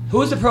trains. Who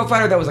was the pro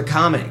fighter that was a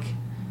comic?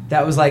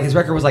 That was like, his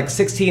record was like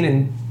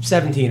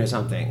 16-17 or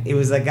something. It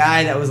was a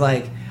guy that was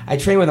like, I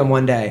trained with him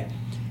one day.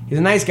 He was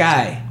a nice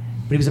guy,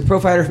 but he was a pro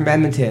fighter from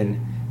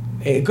Edmonton.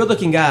 A good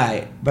looking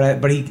guy,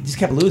 but he just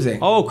kept losing.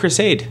 Oh, Chris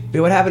Aid.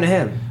 But what happened to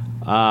him?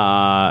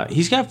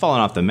 He's kind of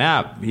fallen off the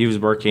map. He was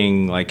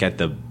working like at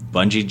the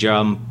bungee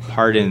jump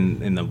part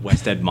in the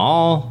West Ed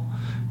Mall,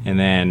 and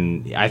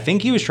then I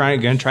think he was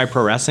going to try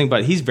pro wrestling,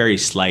 but he's very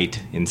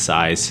slight in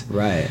size.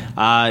 Right.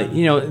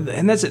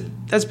 And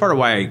that's part of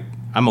why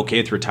I'm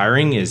okay with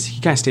retiring, is he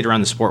kind of stayed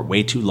around the sport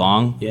way too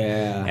long.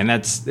 Yeah. And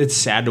it's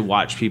sad to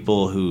watch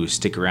people who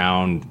stick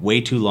around way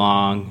too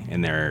long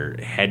and their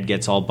head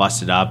gets all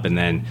busted up, and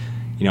then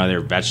they're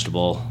a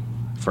vegetable,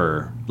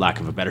 for lack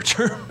of a better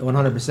term.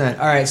 100%.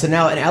 All right, so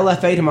now in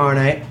LFA tomorrow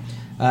night,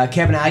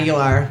 Kevin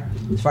Aguilar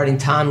is fighting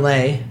Tan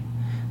Lei.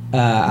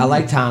 I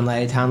like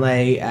Tonley.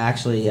 Tonley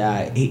actually,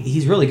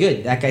 he's really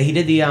good. That guy, he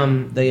did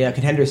the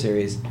Contender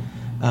Series,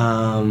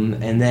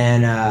 and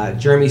then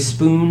Jeremy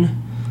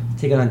Spoon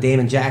taking on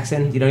Damon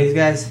Jackson. Do you know these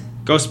guys?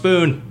 Go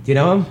Spoon. Do you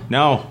know him?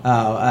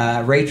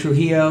 No. Ray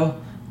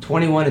Trujillo,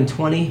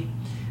 21-20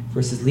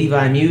 versus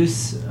Levi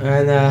Muse,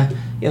 and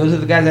those are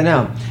the guys I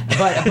know.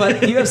 But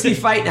UFC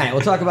Fight Night,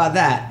 we'll talk about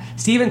that.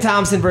 Stephen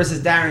Thompson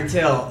versus Darren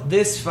Till.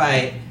 This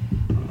fight,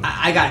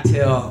 I got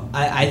Till.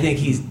 I think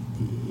he's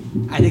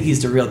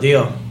the real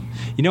deal.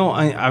 You know,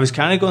 I was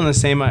kind of going the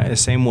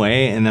same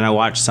way, and then I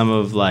watched some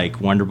of like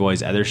Wonder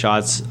Boy's other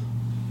shots.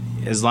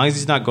 As long as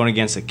he's not going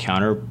against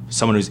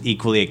someone who's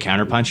equally a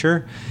counter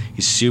puncher,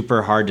 he's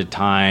super hard to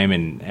time.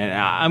 And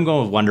I'm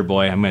going with Wonder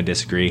Boy. I'm going to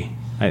disagree.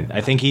 I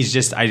think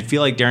I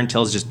feel like Darren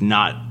Till's just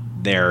not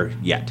there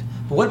yet.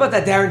 But what about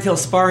that Darren Till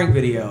sparring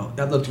video?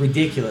 That looked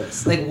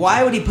ridiculous. Like,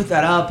 why would he put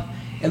that up?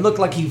 It looked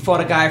like he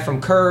fought a guy from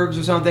Curbs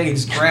or something. He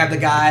just grabbed the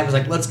guy. Was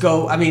like, let's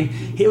go. I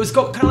mean, it was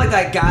kind of like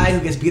that guy who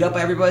gets beat up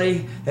by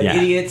everybody. That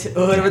idiot,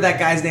 whatever that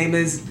guy's name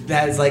is.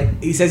 That's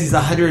like, he says he's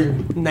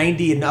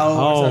 190-0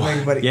 or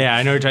something. But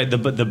I know you're talking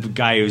the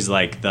guy who's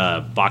like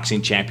the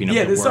boxing champion of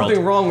the world. Yeah, there's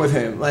something wrong with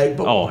him. Like,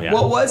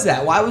 what was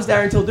that? Why was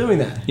Darren Till doing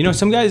that? You know,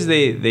 some guys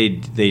they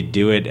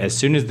do it as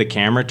soon as the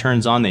camera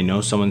turns on. They know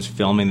someone's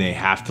filming. They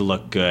have to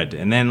look good,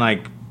 and then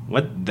like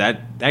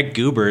that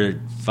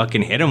goober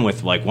fucking hit him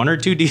with like one or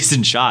two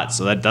decent shots,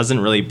 so that doesn't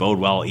really bode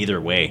well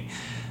either way.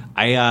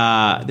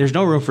 There's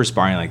no room for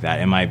sparring like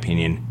that, in my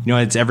opinion. You know,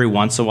 it's every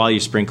once in a while you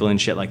sprinkle in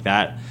shit like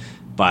that,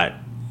 but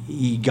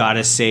you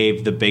gotta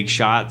save the big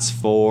shots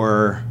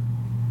for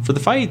the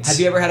fights. Have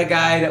you ever had a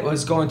guy that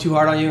was going too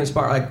hard on you and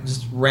like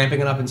just ramping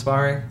it up in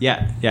sparring?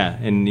 Yeah,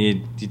 and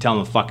you tell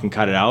them to fucking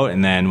cut it out,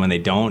 and then when they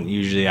don't,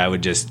 usually I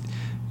would just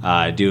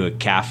do a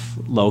calf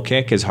low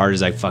kick as hard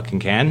as I fucking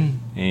can,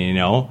 and, you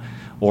know,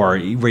 or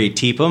where you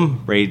teep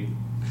them right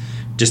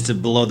just to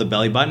below the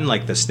belly button,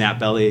 like the snap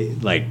belly,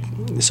 like,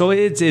 so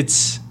it's.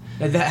 Did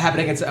that happen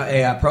against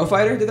a pro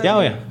fighter? Did that?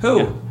 Yeah, happen? Who?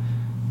 Yeah.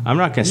 I'm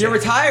not gonna say. You're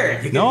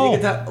retired. No.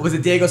 Was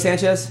it Diego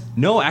Sanchez?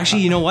 No,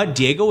 actually, you know what?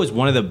 Diego was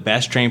one of the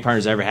best training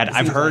partners I ever had.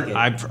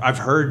 I've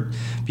heard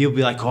people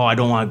be like, "Oh, I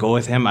don't want to go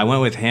with him." I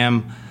went with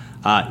him.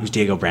 It was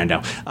Diego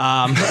Brando.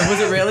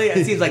 Was it really?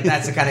 It seems like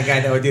that's the kind of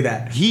guy that would do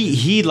that.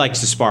 He likes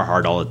to spar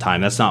hard all the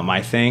time. That's not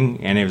my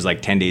thing. And it was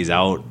like 10 days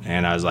out,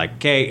 and I was like,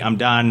 "Okay, I'm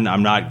done.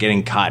 I'm not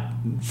getting cut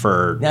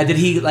for." Now, did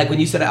he, like, when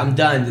you said I'm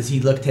done? Does he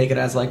take it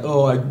as like,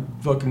 "Oh, I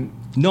fucking"?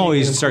 No,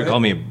 he started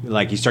calling me,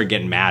 like, he started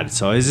getting mad.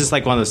 So it's just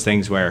like one of those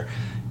things where,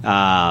 because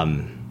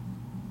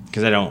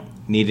I don't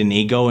need an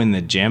ego in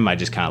the gym, I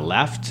just kind of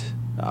left.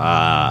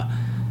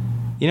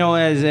 You know,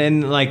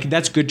 like,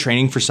 that's good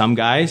training for some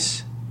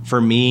guys.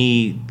 For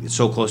me,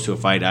 so close to a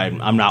fight,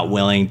 I'm not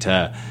willing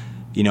to,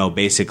 you know,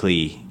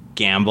 basically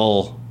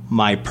gamble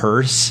my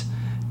purse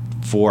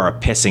for a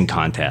pissing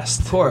contest.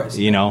 Of course.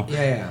 You know?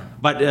 Yeah.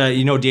 But,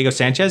 you know, Diego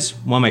Sanchez,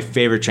 one of my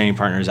favorite training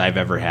partners I've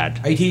ever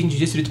had. Are you teaching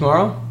jiu-jitsu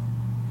tomorrow?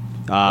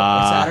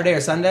 Saturday or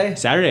Sunday?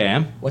 Saturday I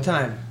am. What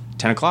time?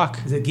 10 o'clock.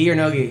 Is it gi or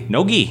no gi?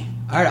 No gi.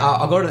 All right,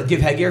 I'll go to. Do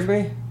you have headgear for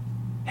me?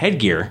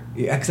 Headgear?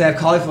 Yeah, because I have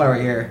cauliflower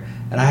ear,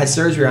 and I had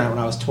surgery on it when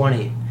I was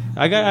 20.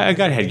 I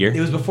got headgear. It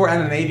was before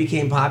MMA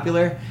became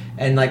popular,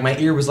 and like my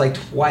ear was like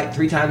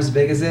 3 times as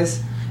big as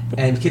this,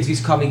 and kids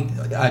used to call me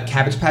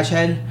Cabbage Patch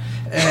Head,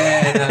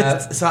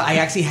 and so I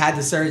actually had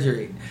the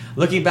surgery.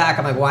 Looking back,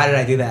 I'm like, why did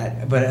I do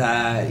that?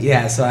 But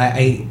yeah, so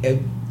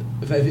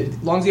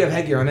as long as you have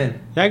headgear, I'm in.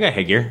 Yeah, I got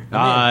headgear.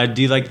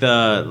 Do you like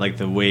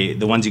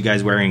the ones you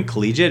guys wear in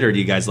collegiate, or do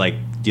you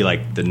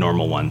like the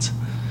normal ones?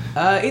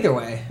 Either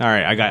way. All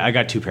right, I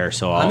got 2 pairs,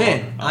 so I'm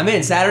in. I'm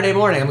in Saturday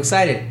morning. I'm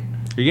excited.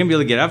 Are you gonna be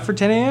able to get up for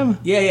 10 a.m.?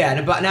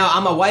 Yeah. But now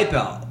I'm a white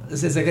belt.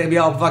 Is it gonna be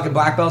all fucking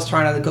black belts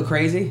trying not to go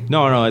crazy?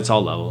 No, it's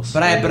all levels.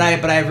 But I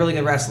have really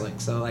good wrestling,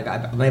 so like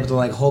I'm able to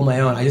like hold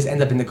my own. I just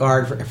end up in the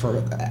guard for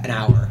an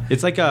hour.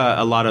 It's like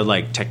a lot of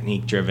like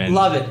technique driven.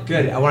 Love it.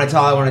 Good. That's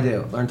all I want to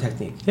do. Learn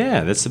technique.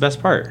 Yeah, that's the best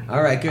part.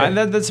 All right, good.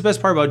 That's the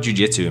best part about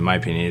jiu-jitsu, in my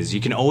opinion, is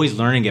you can always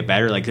learn and get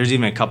better. Like, there's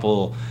even a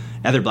couple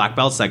other black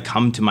belts that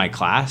come to my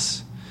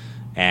class,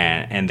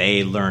 and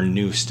they learn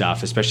new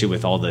stuff, especially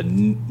with all the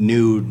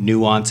new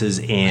nuances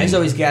in. I just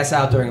always gas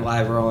out during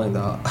live rolling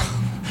though.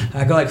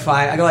 I go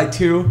like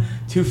 2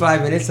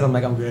 5 minutes, and I'm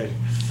like, I'm good.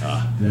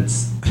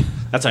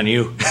 That's on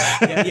you.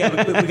 yeah,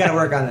 we got to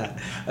work on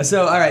that.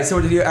 So all right, so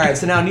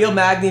now Neil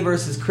Magny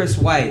versus Craig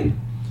White.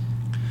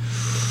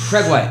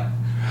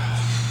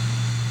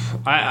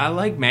 I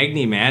like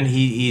Magny, man.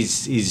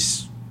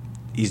 He's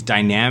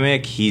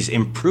dynamic. He's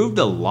improved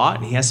a lot,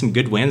 and he has some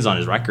good wins on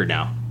his record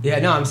now. Yeah,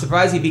 no, I'm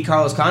surprised he beat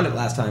Carlos Condit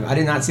last time. I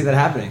did not see that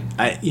happening.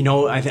 I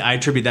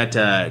attribute that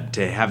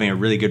to having a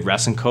really good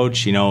wrestling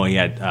coach. You know, he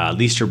had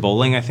Leister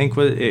Bowling, I think,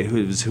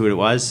 was who it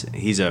was.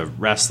 He's a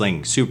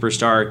wrestling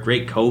superstar,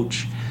 great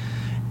coach,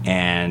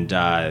 and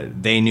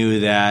they knew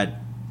that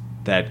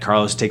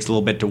Carlos takes a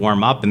little bit to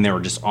warm up, and they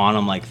were just on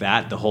him like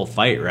that the whole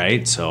fight,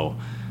 right? So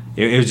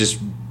it was just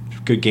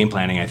good game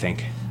planning, I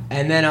think.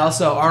 And then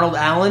also Arnold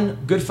Allen,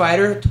 good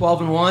fighter,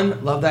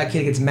 12-1. Love that kid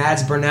against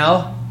Mads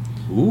Burnell.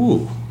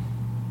 Ooh.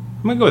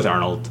 I'm going to go with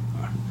Arnold.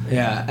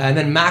 Yeah, and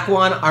then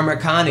Makwan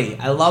Armakani.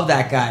 I love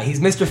that guy.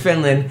 He's Mr.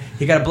 Finland.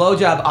 He got a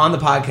blowjob on the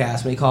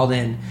podcast when he called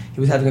in. He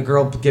was having a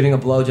girl giving a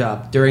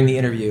blowjob during the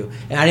interview.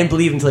 And I didn't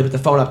believe until he put the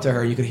phone up to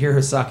her. You could hear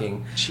her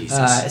sucking.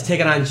 Jesus. It's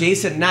taking on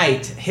Jason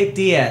Knight, Hick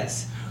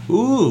Diaz.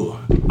 Ooh,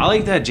 I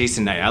like that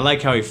Jason Knight. I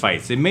like how he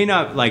fights. It may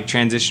not like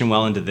transition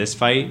well into this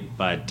fight,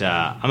 but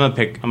I'm gonna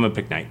pick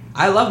Knight.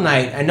 I love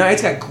Knight. I know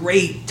Knight's got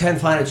great 10th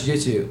planet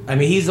jiu-jitsu. I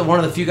mean, he's one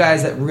of the few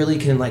guys that really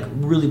can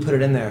really put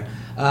it in there.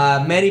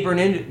 Manny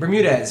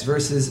Bermudez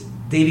versus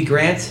Davey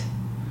Grant.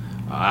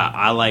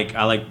 I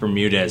like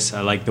Bermudez.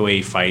 I like the way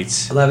he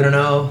fights.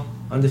 11-0,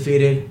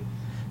 undefeated.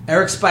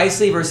 Eric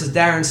Spicely versus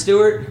Darren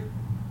Stewart.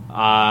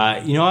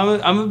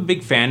 I'm a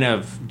big fan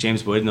of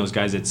James Wood and those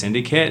guys at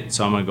Syndicate,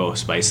 so I'm gonna go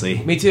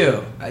Spicely. Me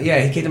too. Yeah,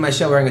 he came to my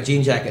show wearing a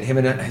jean jacket. Him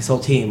and his whole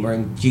team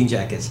wearing jean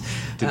jackets.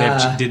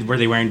 Were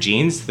they wearing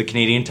jeans? The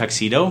Canadian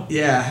tuxedo?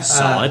 Yeah,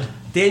 solid.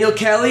 Daniel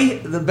Kelly,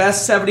 the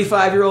best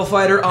 75-year-old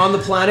fighter on the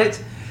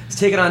planet, is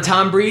taking on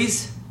Tom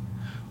Breeze.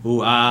 Ooh,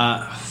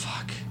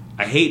 fuck.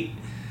 I hate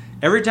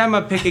every time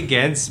I pick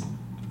against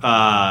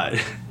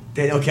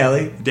Daniel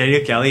Kelly.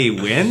 Daniel Kelly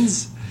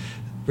wins.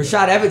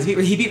 Rashad Evans.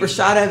 He beat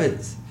Rashad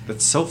Evans.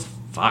 That's so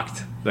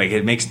fucked. Like,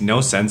 it makes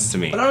no sense to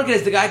me. What I don't get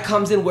is the guy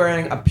comes in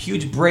wearing a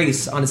huge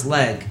brace on his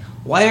leg.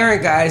 Why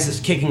aren't guys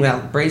just kicking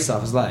that brace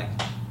off his leg?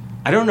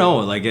 I don't know.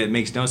 Like, it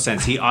makes no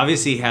sense. He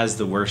obviously has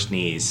the worst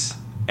knees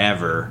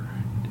ever.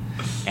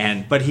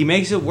 But he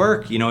makes it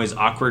work. You know, his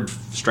awkward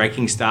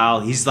striking style.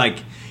 He's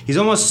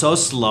almost so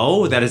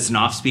slow that it's an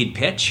off-speed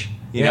pitch.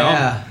 You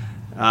know?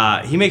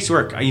 He makes it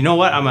work. You know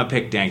what? I'm going to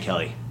pick Dan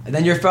Kelly. And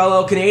then your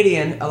fellow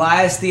Canadian,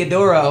 Elias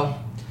Theodoro,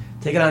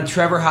 taking on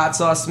Trevor Hot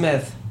Sauce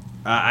Smith.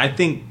 I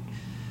think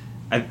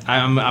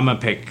I'm gonna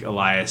pick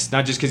Elias,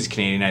 not just because he's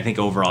Canadian. I think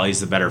overall he's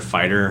the better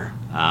fighter.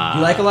 You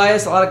like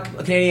Elias? A lot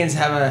of Canadians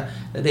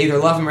they either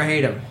love him or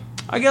hate him.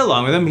 I get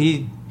along with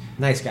him.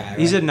 Nice guy. Right?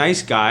 He's a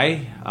nice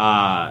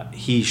guy.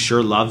 He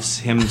sure loves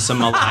him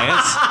some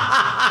Elias,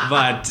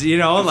 but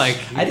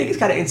I think he's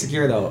kind of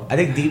insecure though. I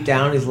think deep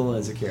down he's a little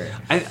insecure.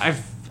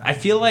 I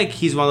feel like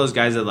he's one of those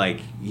guys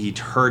that he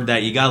heard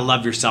that you gotta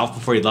love yourself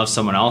before you love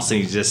someone else, and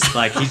he's just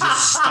stuck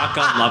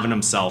on loving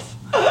himself.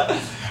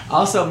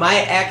 Also, my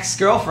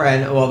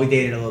ex-girlfriend, well, we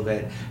dated a little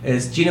bit,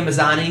 is Gina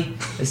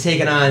Mazzani, is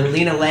taking on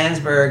Lena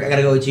Landsberg. I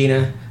gotta go with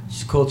Gina.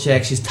 She's a cool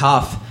chick. She's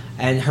tough,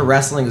 and her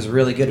wrestling is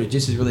really good. Her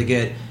jiu-jitsu is really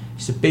good.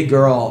 She's a big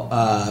girl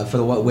for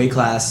the weight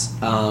class.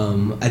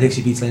 I think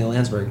she beats Lena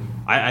Landsberg.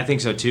 I think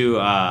so too.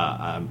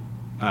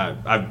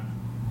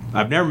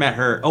 I've never met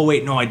her. Oh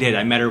wait, no, I did.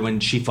 I met her when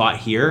she fought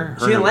here.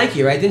 She didn't like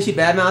you, right? Didn't she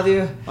badmouth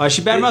you?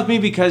 She badmouthed me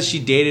because she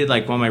dated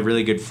one of my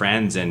really good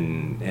friends,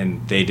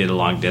 and they did a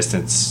long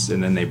distance,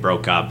 and then they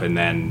broke up, and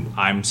then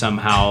I'm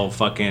somehow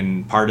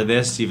fucking part of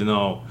this, even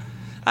though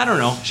I don't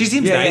know. She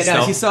seems nice. Yeah,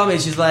 no, she saw me.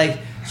 She's like,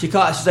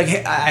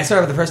 hey, I saw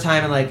her for the first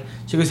time, and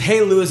she goes, "Hey,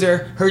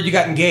 loser, heard you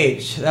got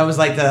engaged." That was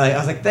I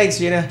was like, "Thanks,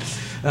 Gina."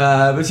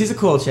 But she's a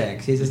cool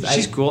chick.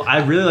 She's cool.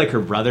 I really like her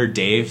brother,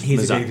 Dave.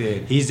 He's a big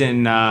dude. He's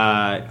in,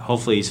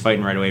 hopefully he's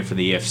fighting right away for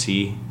the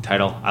EFC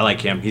title. I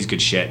like him. He's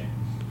good shit.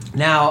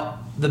 Now,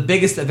 the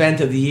biggest event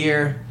of the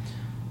year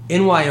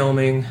in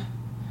Wyoming,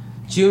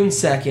 June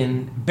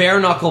 2nd, bare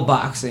knuckle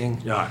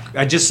boxing.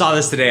 I just saw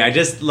this today. I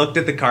just looked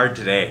at the card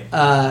today.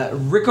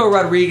 Rico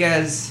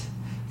Rodriguez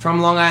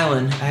from Long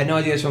Island. I had no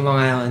idea he was from Long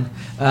Island.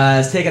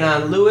 Is taking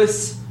on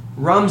Louis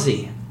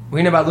Rumsey.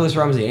 We know about Louis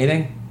Rumsey.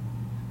 Anything?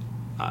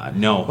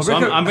 No, well, so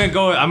Rico, I'm gonna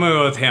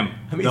go with him.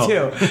 Me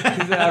too.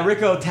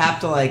 Rico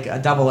tapped a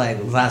double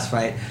leg last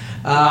fight.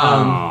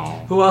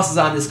 Who else is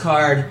on this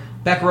card?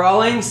 Beck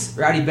Rawlings,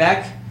 Rowdy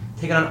Beck,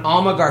 taking on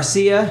Alma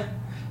Garcia.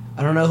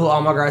 I don't know who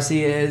Alma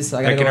Garcia is, so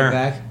I gotta go with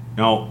Beck.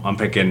 No, I'm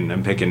picking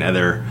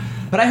Heather.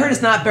 But I heard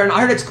it's not bare.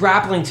 I heard it's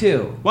grappling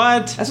too.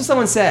 What? That's what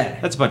someone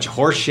said. That's a bunch of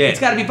horse shit. It's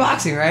got to be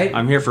boxing, right?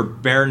 I'm here for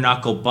bare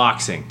knuckle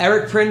boxing.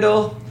 Eric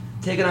Prindle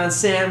taking on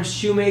Sam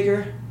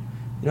Shoemaker.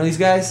 You know these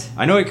guys?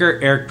 I know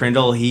Eric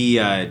Prindle. He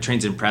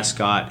trains in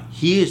Prescott.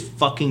 He is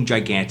fucking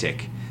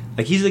gigantic.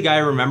 He's the guy,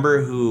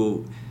 remember,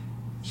 who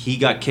he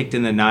got kicked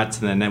in the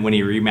nuts, and then when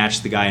he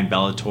rematched the guy in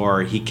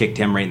Bellator, he kicked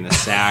him right in the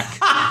sack.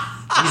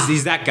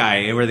 he's that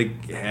guy where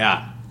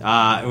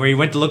he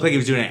went to look like he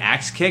was doing an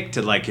axe kick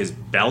to his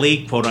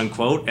belly, quote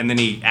unquote, and then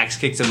he axe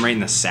kicks him right in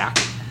the sack.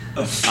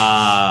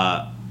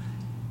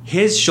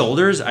 His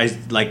shoulders,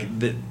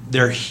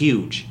 they're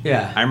huge.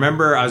 Yeah. I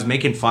remember I was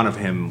making fun of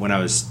him when I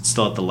was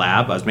still at the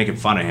lab. I was making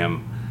fun of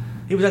him.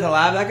 He was at the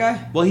lab, that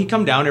guy? Well, he'd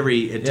come down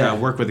to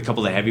work with a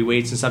couple of the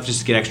heavyweights and stuff just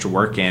to get extra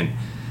work in.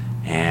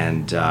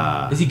 And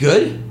is he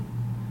good?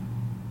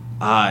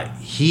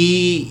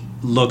 He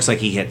looks like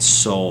he hits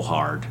so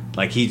hard.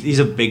 He's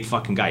a big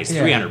fucking guy. He's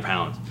 300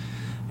 pounds.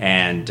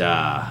 And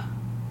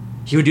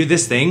he would do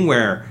this thing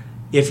where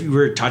if you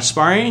were touch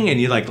sparring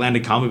and you land a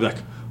combo, you'd be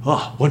like,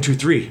 oh, 1, 2,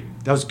 3.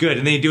 That was good.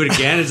 And then you do it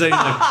again. It's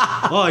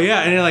oh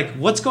yeah. And you're like,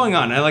 what's going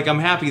on? And I'm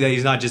happy that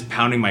he's not just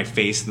pounding my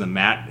face in the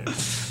mat.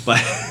 But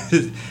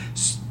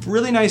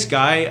really nice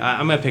guy.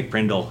 I'm going to pick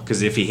Prindle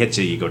because if he hits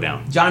you, you go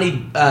down. Johnny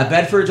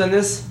Bedford's on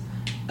this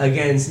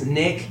against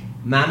Nick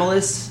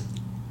Mamalis.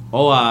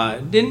 Oh,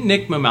 didn't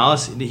Nick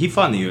Mamalis, he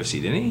fought in the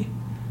UFC, didn't he?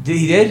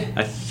 He did?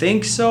 I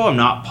think so. I'm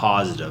not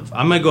positive.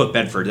 I'm going to go with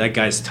Bedford. That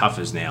guy's tough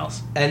as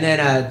nails. And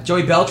then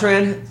Joey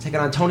Beltran taking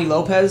on Tony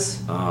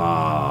Lopez.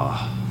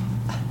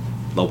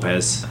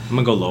 Lopez. I'm going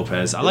to go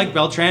Lopez. I like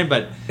Beltran,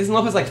 but... Isn't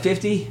Lopez like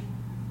 50?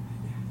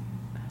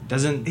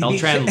 Doesn't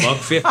Beltran look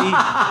 50?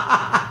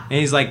 And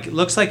he's like,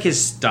 looks like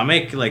his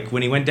stomach, like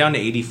when he went down to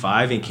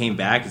 85 and came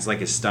back, it's like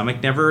his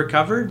stomach never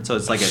recovered. So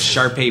it's like a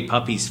Shar-Pei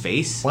puppy's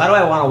face. Why do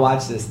I want to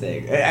watch this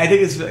thing? I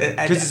think it's...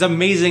 Because it's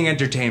amazing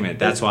entertainment.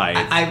 That's why.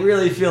 I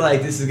really feel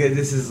like this is good.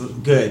 This is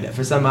good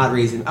for some odd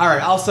reason. All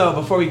right. Also,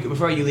 before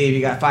you leave,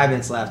 you got 5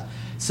 minutes left.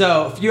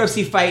 So,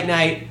 UFC Fight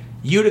Night,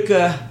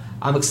 Utica.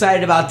 I'm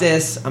excited about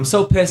this. I'm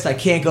so pissed I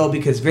can't go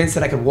because Vince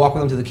said I could walk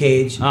with him to the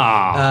cage.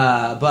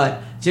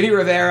 But Jimmy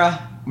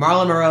Rivera,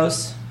 Marlon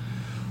Moraes.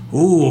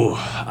 Ooh,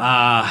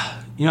 I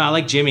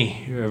like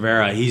Jimmy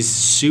Rivera. He's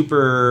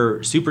super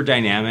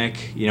dynamic.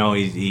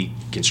 He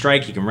can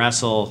strike, he can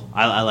wrestle.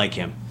 I like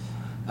him.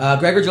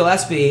 Gregor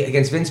Gillespie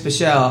against Vince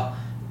Pichel.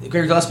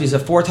 Gregor Gillespie is a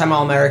 4-time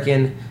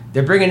All-American.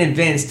 They're bringing in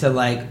Vince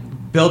to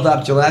build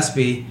up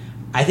Gillespie.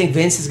 I think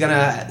Vince is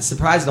gonna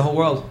surprise the whole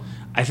world.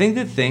 I think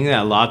the thing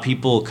that a lot of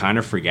people kind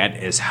of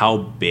forget is how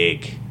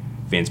big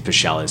Vince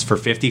Pichel is. For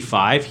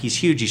 55, he's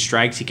huge. He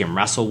strikes. He can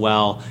wrestle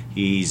well.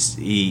 He's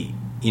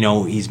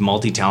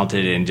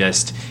multi-talented and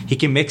just he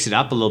can mix it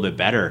up a little bit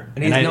better.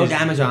 And he has no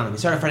damage on him. He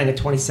started fighting at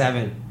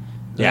 27.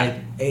 Yeah.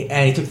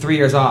 And he took 3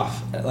 years off.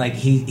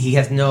 He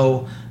has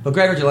no... But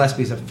Gregor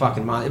Gillespie's a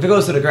fucking monster. If it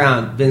goes to the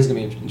ground, Vin's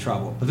going to be in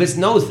trouble. But Vince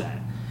knows that.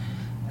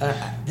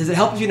 Does it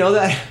help if you know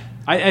that?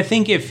 I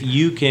think if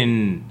you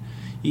can...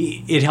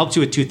 It helps you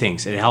with two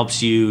things. It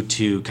helps you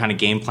to kind of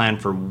game plan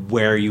for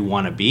where you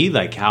want to be,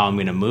 like how I'm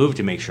going to move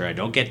to make sure I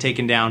don't get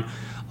taken down.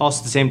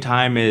 Also, at the same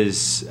time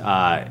is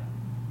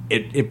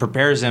it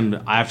prepares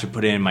him. I have to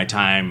put in my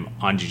time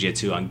on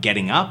jiu-jitsu, on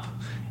getting up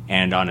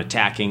and on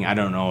attacking. I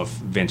don't know if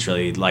Vince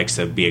really likes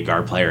to be a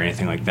guard player or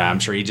anything like that. I'm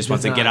sure he just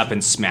wants to get up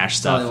and smash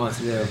stuff. That's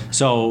all he wants to do.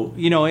 So,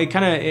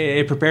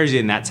 it prepares you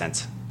in that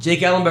sense.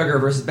 Jake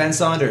Ellenberger versus Ben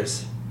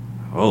Saunders.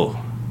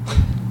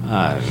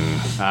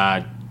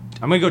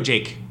 I'm going to go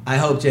Jake. I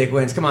hope Jake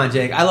wins. Come on,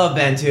 Jake. I love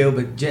Ben too,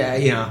 but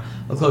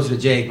I'm closer to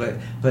Jake.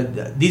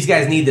 But these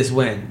guys need this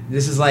win.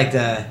 This is I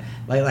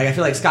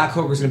feel like Scott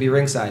Coker's going to be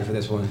ringside for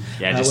this one.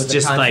 Yeah,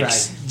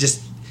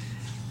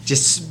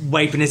 just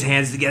wiping his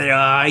hands together.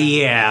 Oh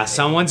yeah,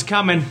 someone's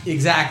coming.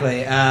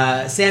 Exactly.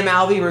 Sam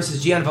Alvey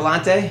versus Gian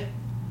Vellante.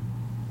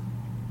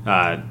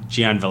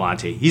 Gian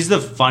Vellante. He's the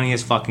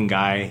funniest fucking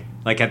guy.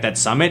 At that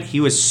summit, he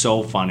was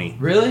so funny.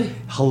 Really?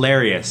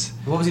 Hilarious.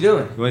 What was he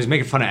doing? He was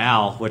making fun of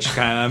Al, which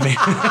kind of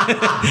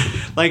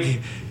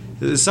made...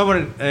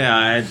 someone...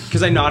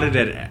 Because I nodded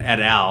at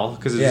Al,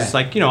 because it's just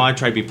I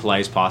try to be polite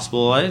as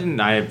possible.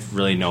 I have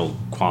really no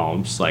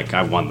qualms.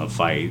 I won the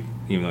fight,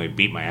 even though he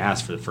beat my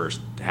ass for the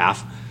first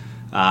half.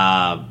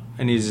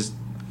 And he's just,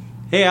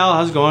 hey, Al,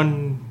 how's it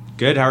going?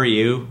 Good, how are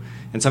you?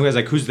 And some guy's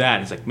like, who's that?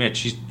 And he's like,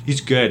 Mitch,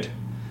 he's good.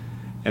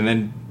 And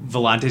then...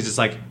 Volante's just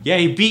yeah,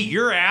 he beat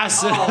your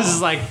ass. And it's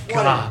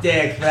what a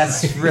dick.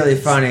 That's really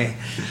funny.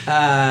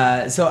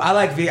 So I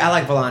like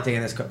Volante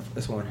in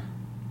this one.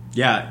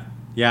 Yeah.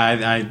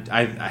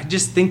 I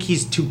just think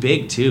he's too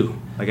big too.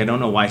 I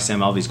don't know why Sam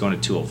Alvey's going to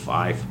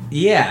 205.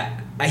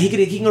 Yeah, he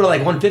can go to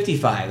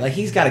 155.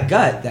 He's got a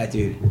gut, that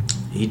dude.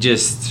 He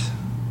just,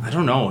 I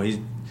don't know.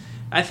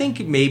 I think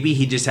maybe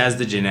he just has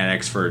the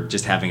genetics for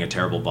just having a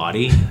terrible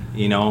body,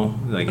 it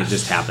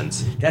just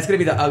happens. That's going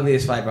to be the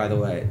ugliest fight, by the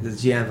way, the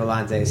Gian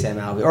Vellante, Sam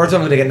Alvey. Or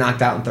someone's going to get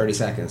knocked out in 30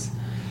 seconds.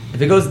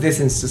 If it goes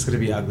distance, it's going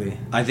to be ugly.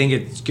 I think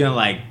it's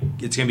going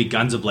to be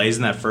guns a-blaze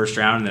in that first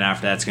round, and then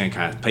after that, it's going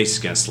to pace is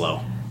going to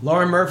slow.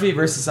 Lauren Murphy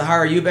versus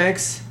Sahara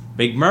Eubanks.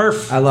 Big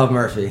Murph. I love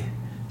Murphy.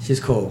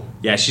 She's cool.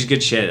 Yeah, she's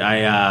good shit.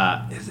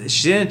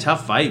 She's in a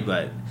tough fight,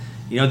 but,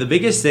 the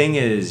biggest thing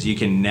is you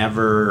can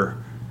never...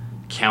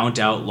 count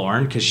out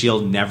Lauren because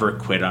she'll never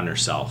quit on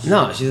herself.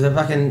 No, she's a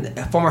fucking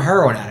former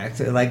heroin addict.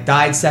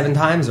 Died 7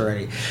 times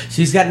already.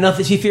 She's got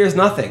nothing. She fears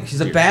nothing.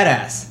 She's a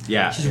badass.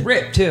 Yeah, she's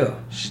ripped too.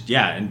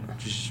 And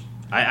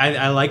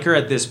I like her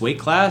at this weight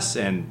class,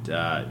 and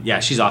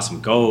she's awesome.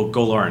 Go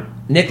Lauren.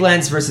 Nick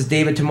Lentz versus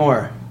David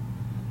Tamor.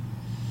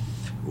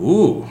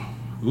 Ooh,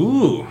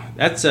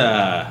 that's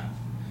I'm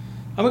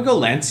gonna go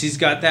Lentz. He's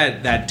got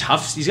that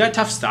tough. He's got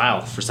tough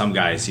style for some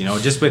guys.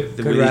 Just with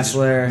good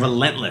wrestler,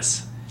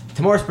 relentless.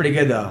 Tamor's pretty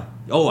good, though.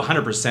 Oh,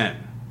 100%.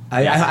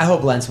 I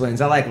hope Lentz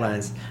wins. I like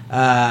Lentz.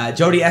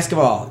 Jody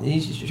Escobar.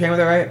 You train with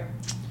her, right?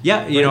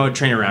 Yeah,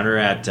 train around her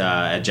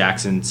at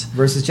Jackson's.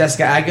 Versus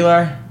Jessica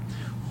Aguilar?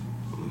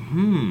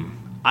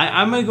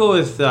 I'm going to go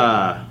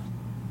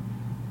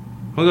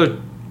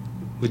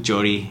with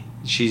Jody.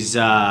 She's,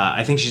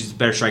 I think she's a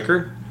better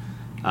striker.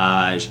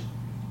 I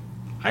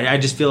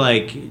just feel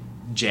like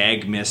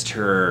Jag missed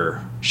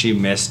her. She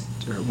missed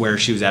where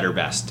she was at her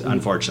best,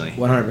 unfortunately.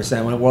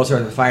 100%. When World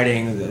Series of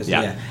Fighting.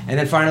 Yeah. And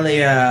then finally,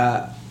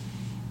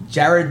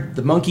 Jared,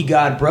 the Monkey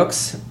God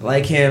Brooks,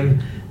 like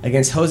him,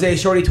 against Jose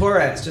Shorty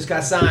Torres. Just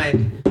got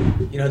signed.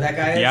 You know who that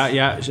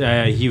guy is?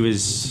 Yeah. He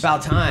was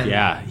About time.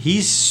 Yeah,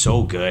 he's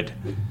so good.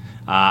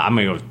 I'm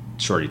gonna go with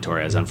Shorty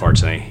Torres.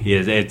 Unfortunately,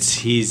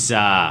 he's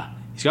got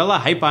a lot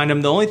of hype behind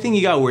him. The only thing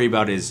you got to worry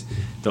about is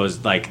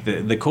those like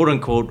the quote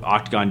unquote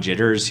octagon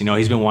jitters. You know,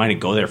 he's been wanting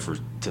to go there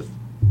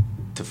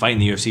to fight in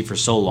the UFC for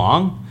so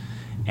long,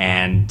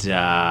 and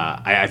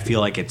I feel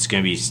like it's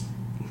gonna be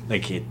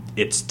like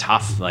it's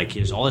tough. Like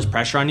there's all this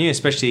pressure on you,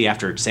 especially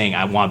after saying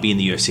I want to be in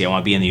the UFC. I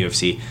want to be in the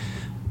UFC.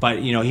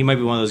 But, you know, he might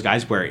be one of those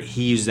guys where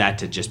he used that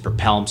to just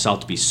propel himself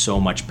to be so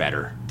much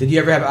better. Did you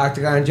ever have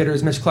octagon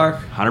jitters, Mitch Clarke?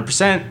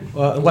 100%.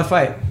 Well, what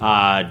fight?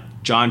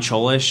 John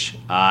Cholish.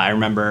 I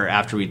remember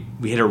after we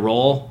hit a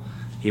roll,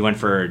 he went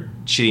for a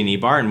shitty knee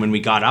bar. And when we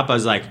got up, I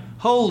was like,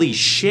 holy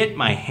shit,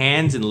 my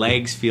hands and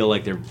legs feel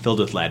like they're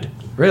filled with lead.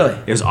 Really?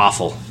 It was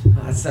awful.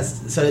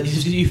 So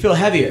you feel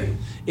heavier?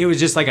 It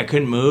was just like I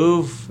couldn't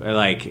move.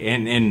 Like,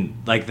 and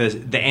like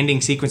the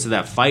ending sequence of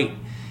that fight,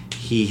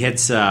 he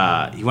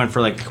went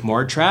for like a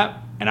Kimura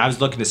trap, and I was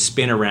looking to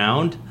spin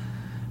around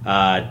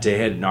to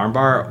hit an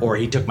armbar, or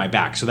he took my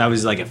back. So that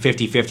was like a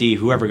 50-50.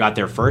 Whoever got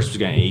there first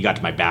he got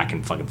to my back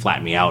and fucking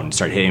flattened me out and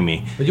started hitting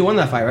me. But you won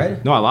that fight,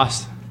 right? No, I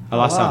lost.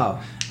 Wow.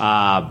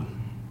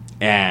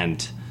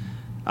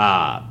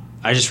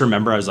 I just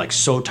remember I was like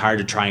so tired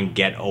to try and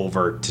get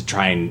over to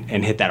try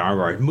and hit that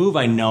armbar. Move,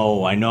 I know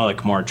like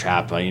Kimura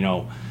trap, you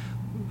know.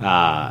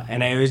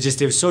 And it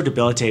was so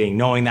debilitating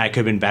knowing that I could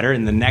have been better.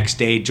 And the next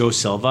day, Joe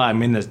Silva,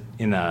 I'm in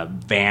the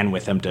van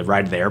with him to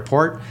ride to the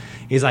airport.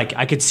 He's like,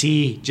 I could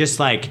see just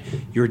like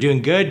you were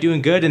doing good,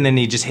 and then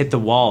he just hit the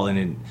wall. And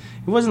it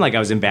wasn't like I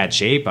was in bad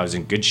shape. I was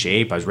in good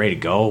shape. I was ready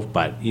to go.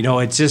 But you know,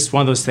 it's just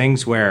one of those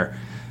things where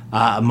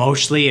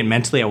emotionally and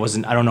mentally,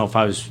 I don't know if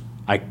I was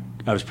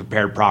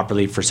prepared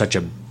properly for such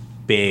a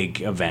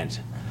big event.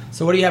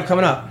 So what do you have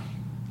coming up?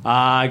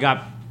 I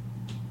got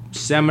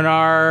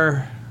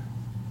seminar.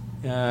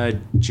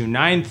 June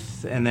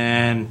 9th, and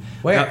then...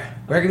 Where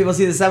can people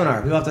see the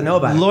seminar? People have to know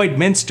about it.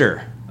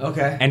 Lloydminster.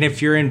 Okay. And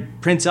if you're in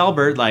Prince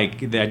Albert,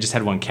 like, I just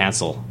had one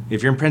cancel.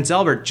 If you're in Prince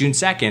Albert, June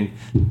 2nd,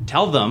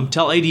 tell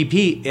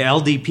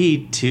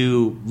LDP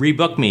to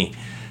rebook me.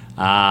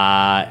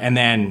 And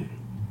then,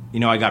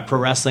 you know, I got pro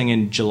wrestling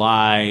in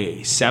July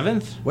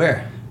 7th.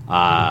 Where?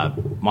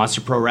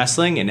 Monster Pro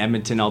Wrestling in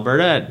Edmonton,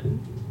 Alberta,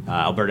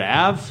 Alberta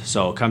Ave.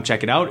 So come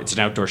check it out. It's an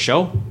outdoor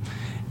show.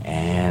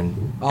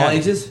 And... All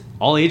ages?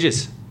 All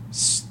ages.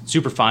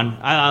 Super fun.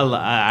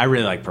 I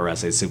really like pro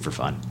wrestling. It's super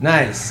fun.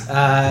 Nice.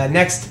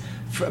 Next,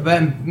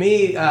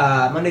 Monday,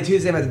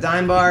 Tuesday I'm at the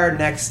Dime Bar.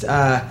 Next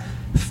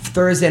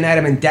Thursday night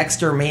I'm in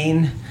Dexter,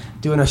 Maine,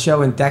 doing a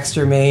show in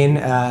Dexter, Maine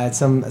at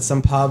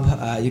some pub.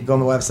 You can go on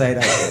the website.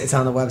 It's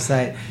on the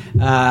website.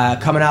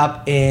 Coming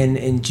up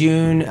in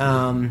June,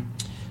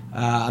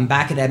 I'm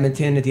back in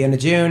Edmonton at the end of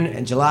June.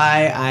 In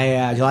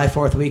July, July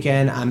 4th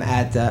weekend, I'm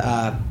at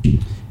the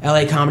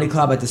LA Comedy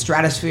Club at the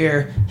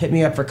Stratosphere. Hit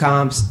me up for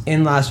comps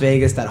in Las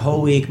Vegas that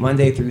whole week,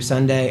 Monday through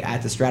Sunday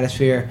at the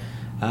Stratosphere.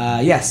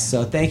 Yes,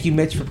 so thank you,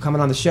 Mitch, for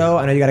coming on the show.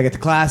 I know you got to get to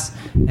class.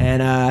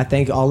 And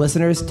thank all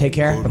listeners. Take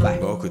care. Bye-bye.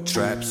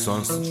 Trap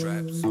sonsen,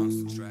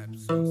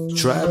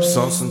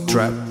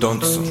 trap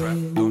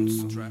dansen.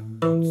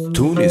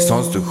 Түүний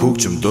сонсдог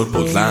хөгжим дур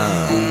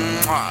булаан.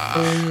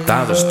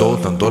 Даадаш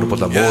дуулан дур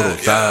булаа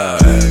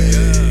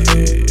мууруулаа.